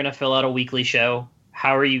how they're gonna fill out a weekly show.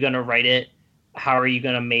 How are you gonna write it? How are you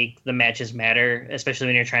gonna make the matches matter, especially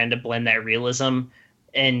when you're trying to blend that realism?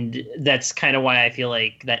 And that's kind of why I feel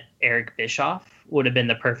like that Eric Bischoff would have been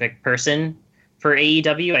the perfect person for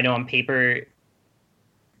AEW. I know on paper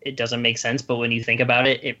it doesn't make sense, but when you think about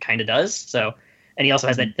it, it kind of does. So, and he also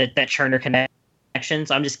has that Turner connection.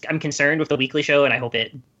 So I'm concerned with the weekly show, and I hope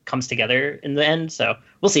it comes together in the end. So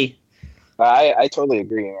we'll see. I totally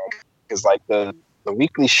agree, because like the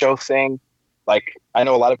weekly show thing, like I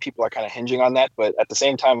know a lot of people are kind of hinging on that, but at the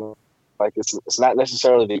same time, like it's not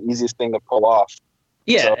necessarily the easiest thing to pull off.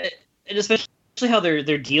 Yeah, and especially how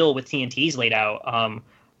their deal with TNT is laid out.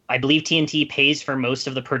 I believe TNT pays for most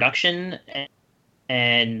of the production,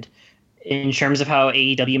 and in terms of how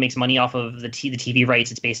AEW makes money off of the TV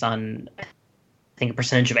rights, it's based on, I think, a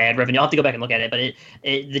percentage of ad revenue. I'll have to go back and look at it, but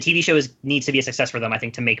the TV show needs to be a success for them, I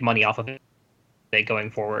think, to make money off of it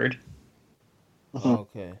going forward.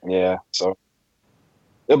 Okay. Yeah, so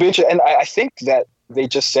it'll be interesting. And I think that they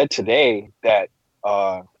just said today that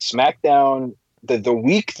SmackDown, the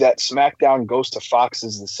week that SmackDown goes to Fox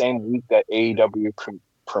is the same week that AEW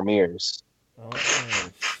premieres. Oh,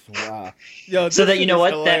 wow. Yo, so that, you know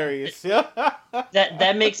what, hilarious.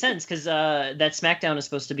 that makes sense, because that SmackDown is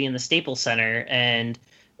supposed to be in the Staples Center, and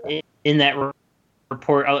in that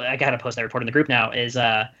report, I gotta post that report in the group now, is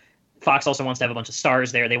Fox also wants to have a bunch of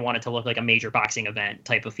stars there. They want it to look like a major boxing event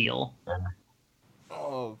type of feel.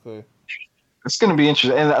 Oh, okay. It's gonna be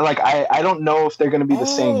interesting, and like I don't know if they're gonna be the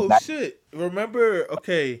same. Oh shit! Remember?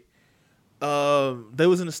 Okay, they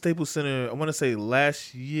was in the Staples Center. I want to say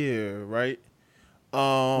last year, right?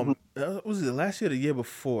 Was it last year or the year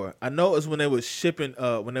before? I know it was when they was shipping.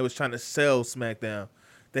 When they was trying to sell SmackDown,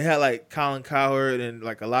 they had like Colin Cowherd and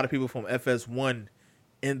like a lot of people from FS1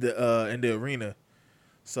 in the arena.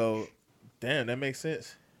 So, damn, that makes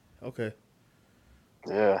sense. Okay.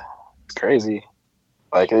 Yeah, it's crazy.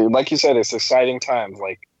 Like you said, it's exciting times.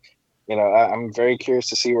 Like, I'm very curious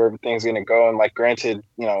to see where everything's gonna go. And like, granted,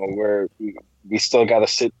 we still got to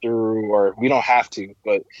sit through, or we don't have to,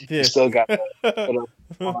 but we still got to put up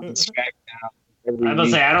on SmackDown. I'm gonna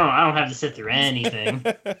say I don't have to sit through anything.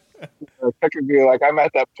 I'm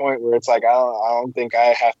at that point where it's like I don't think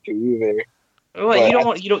I have to either. Well,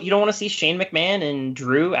 you don't want to see Shane McMahon and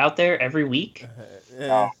Drew out there every week?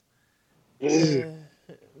 No. Yeah,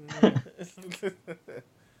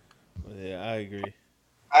 I agree.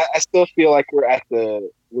 I still feel like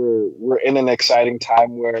we're in an exciting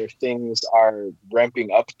time where things are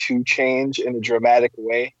ramping up to change in a dramatic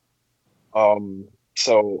way.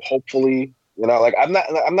 So hopefully, I'm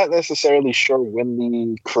not necessarily sure when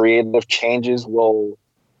the creative changes we'll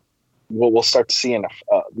start to see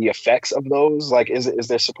the effects of those. Like, is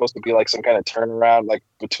there supposed to be like some kind of turnaround, like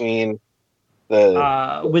between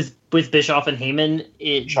the with Bischoff and Heyman?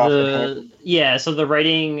 So the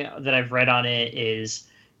writing that I've read on it is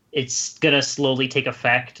it's gonna slowly take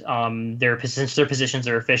effect. Their positions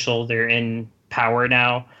are official. They're in power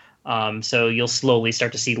now. So you'll slowly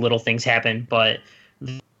start to see little things happen, but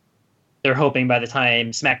they're hoping by the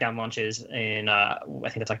time SmackDown launches in I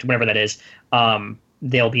think that's October, whenever that is,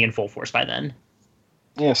 they'll be in full force by then.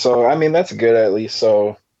 Yeah, so I mean that's good at least.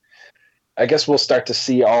 So I guess we'll start to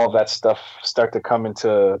see all of that stuff start to come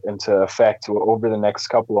into effect over the next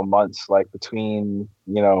couple of months, like between,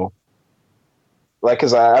 like,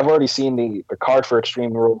 because I've already seen the card for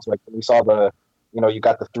Extreme Rules. Like we saw you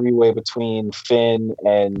got the 3-way between Finn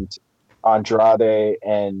and Andrade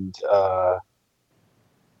and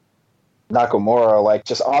Nakamura. Like,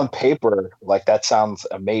 just on paper, like that sounds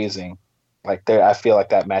amazing. Like I feel like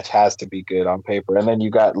that match has to be good on paper. And then you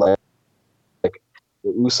got like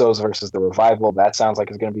the Usos versus the Revival. That sounds like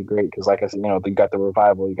it's going to be great because, like I said, you know, you got the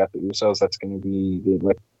Revival, you got the Usos. That's going to be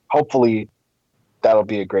like, hopefully that'll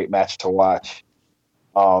be a great match to watch.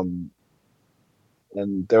 And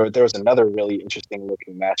there was another really interesting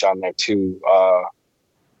looking match on there too.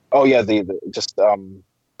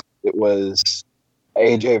 It was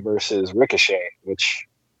AJ versus Ricochet, which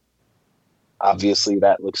obviously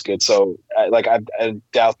that looks good. So I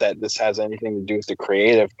doubt that this has anything to do with the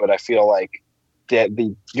creative, but I feel like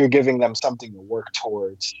you're giving them something to work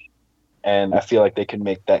towards, and I feel like they can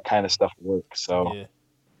make that kind of stuff work. So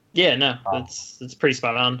that's pretty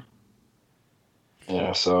spot on.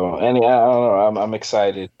 Yeah, so I don't know. I'm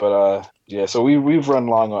excited, but so we've run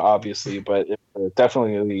long, obviously, but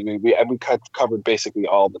definitely we covered basically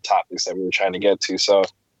all the topics that we were trying to get to. So,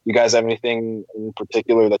 you guys have anything in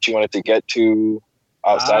particular that you wanted to get to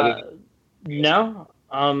outside of it? No.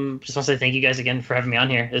 Just want to say thank you guys again for having me on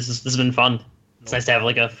here. This has been fun. It's nice to have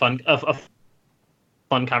like a fun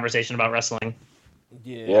conversation about wrestling.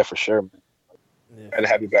 Yeah, for sure. Glad to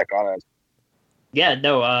have you back on it. Yeah,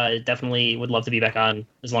 no, definitely would love to be back on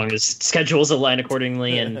as long as schedules align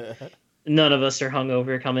accordingly and none of us are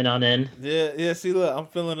hungover coming on in. Yeah. See, look, I'm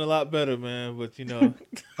feeling a lot better, man. But you know,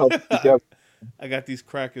 I got these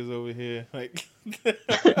crackers over here. Like,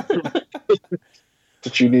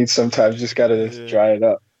 but you need sometimes. Just gotta dry it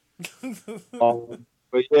up.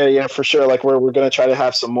 But yeah, for sure. Like we're gonna try to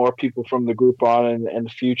have some more people from the group on in the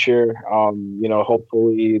future. You know,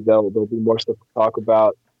 hopefully there'll be more stuff to talk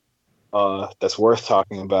about. That's worth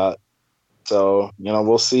talking about. So, you know,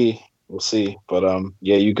 we'll see. But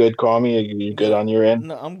you good, Kwame? You good on your end?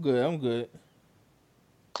 No, I'm good.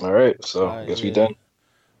 All right, so I guess we done.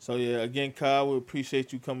 So again, Kyle, we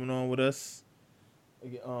appreciate you coming on with us.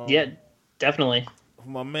 Yeah, definitely. For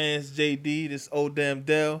my man's JD, this old damn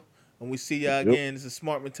Dell, and we see y'all again. This is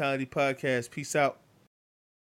Smart Mentality Podcast. Peace out.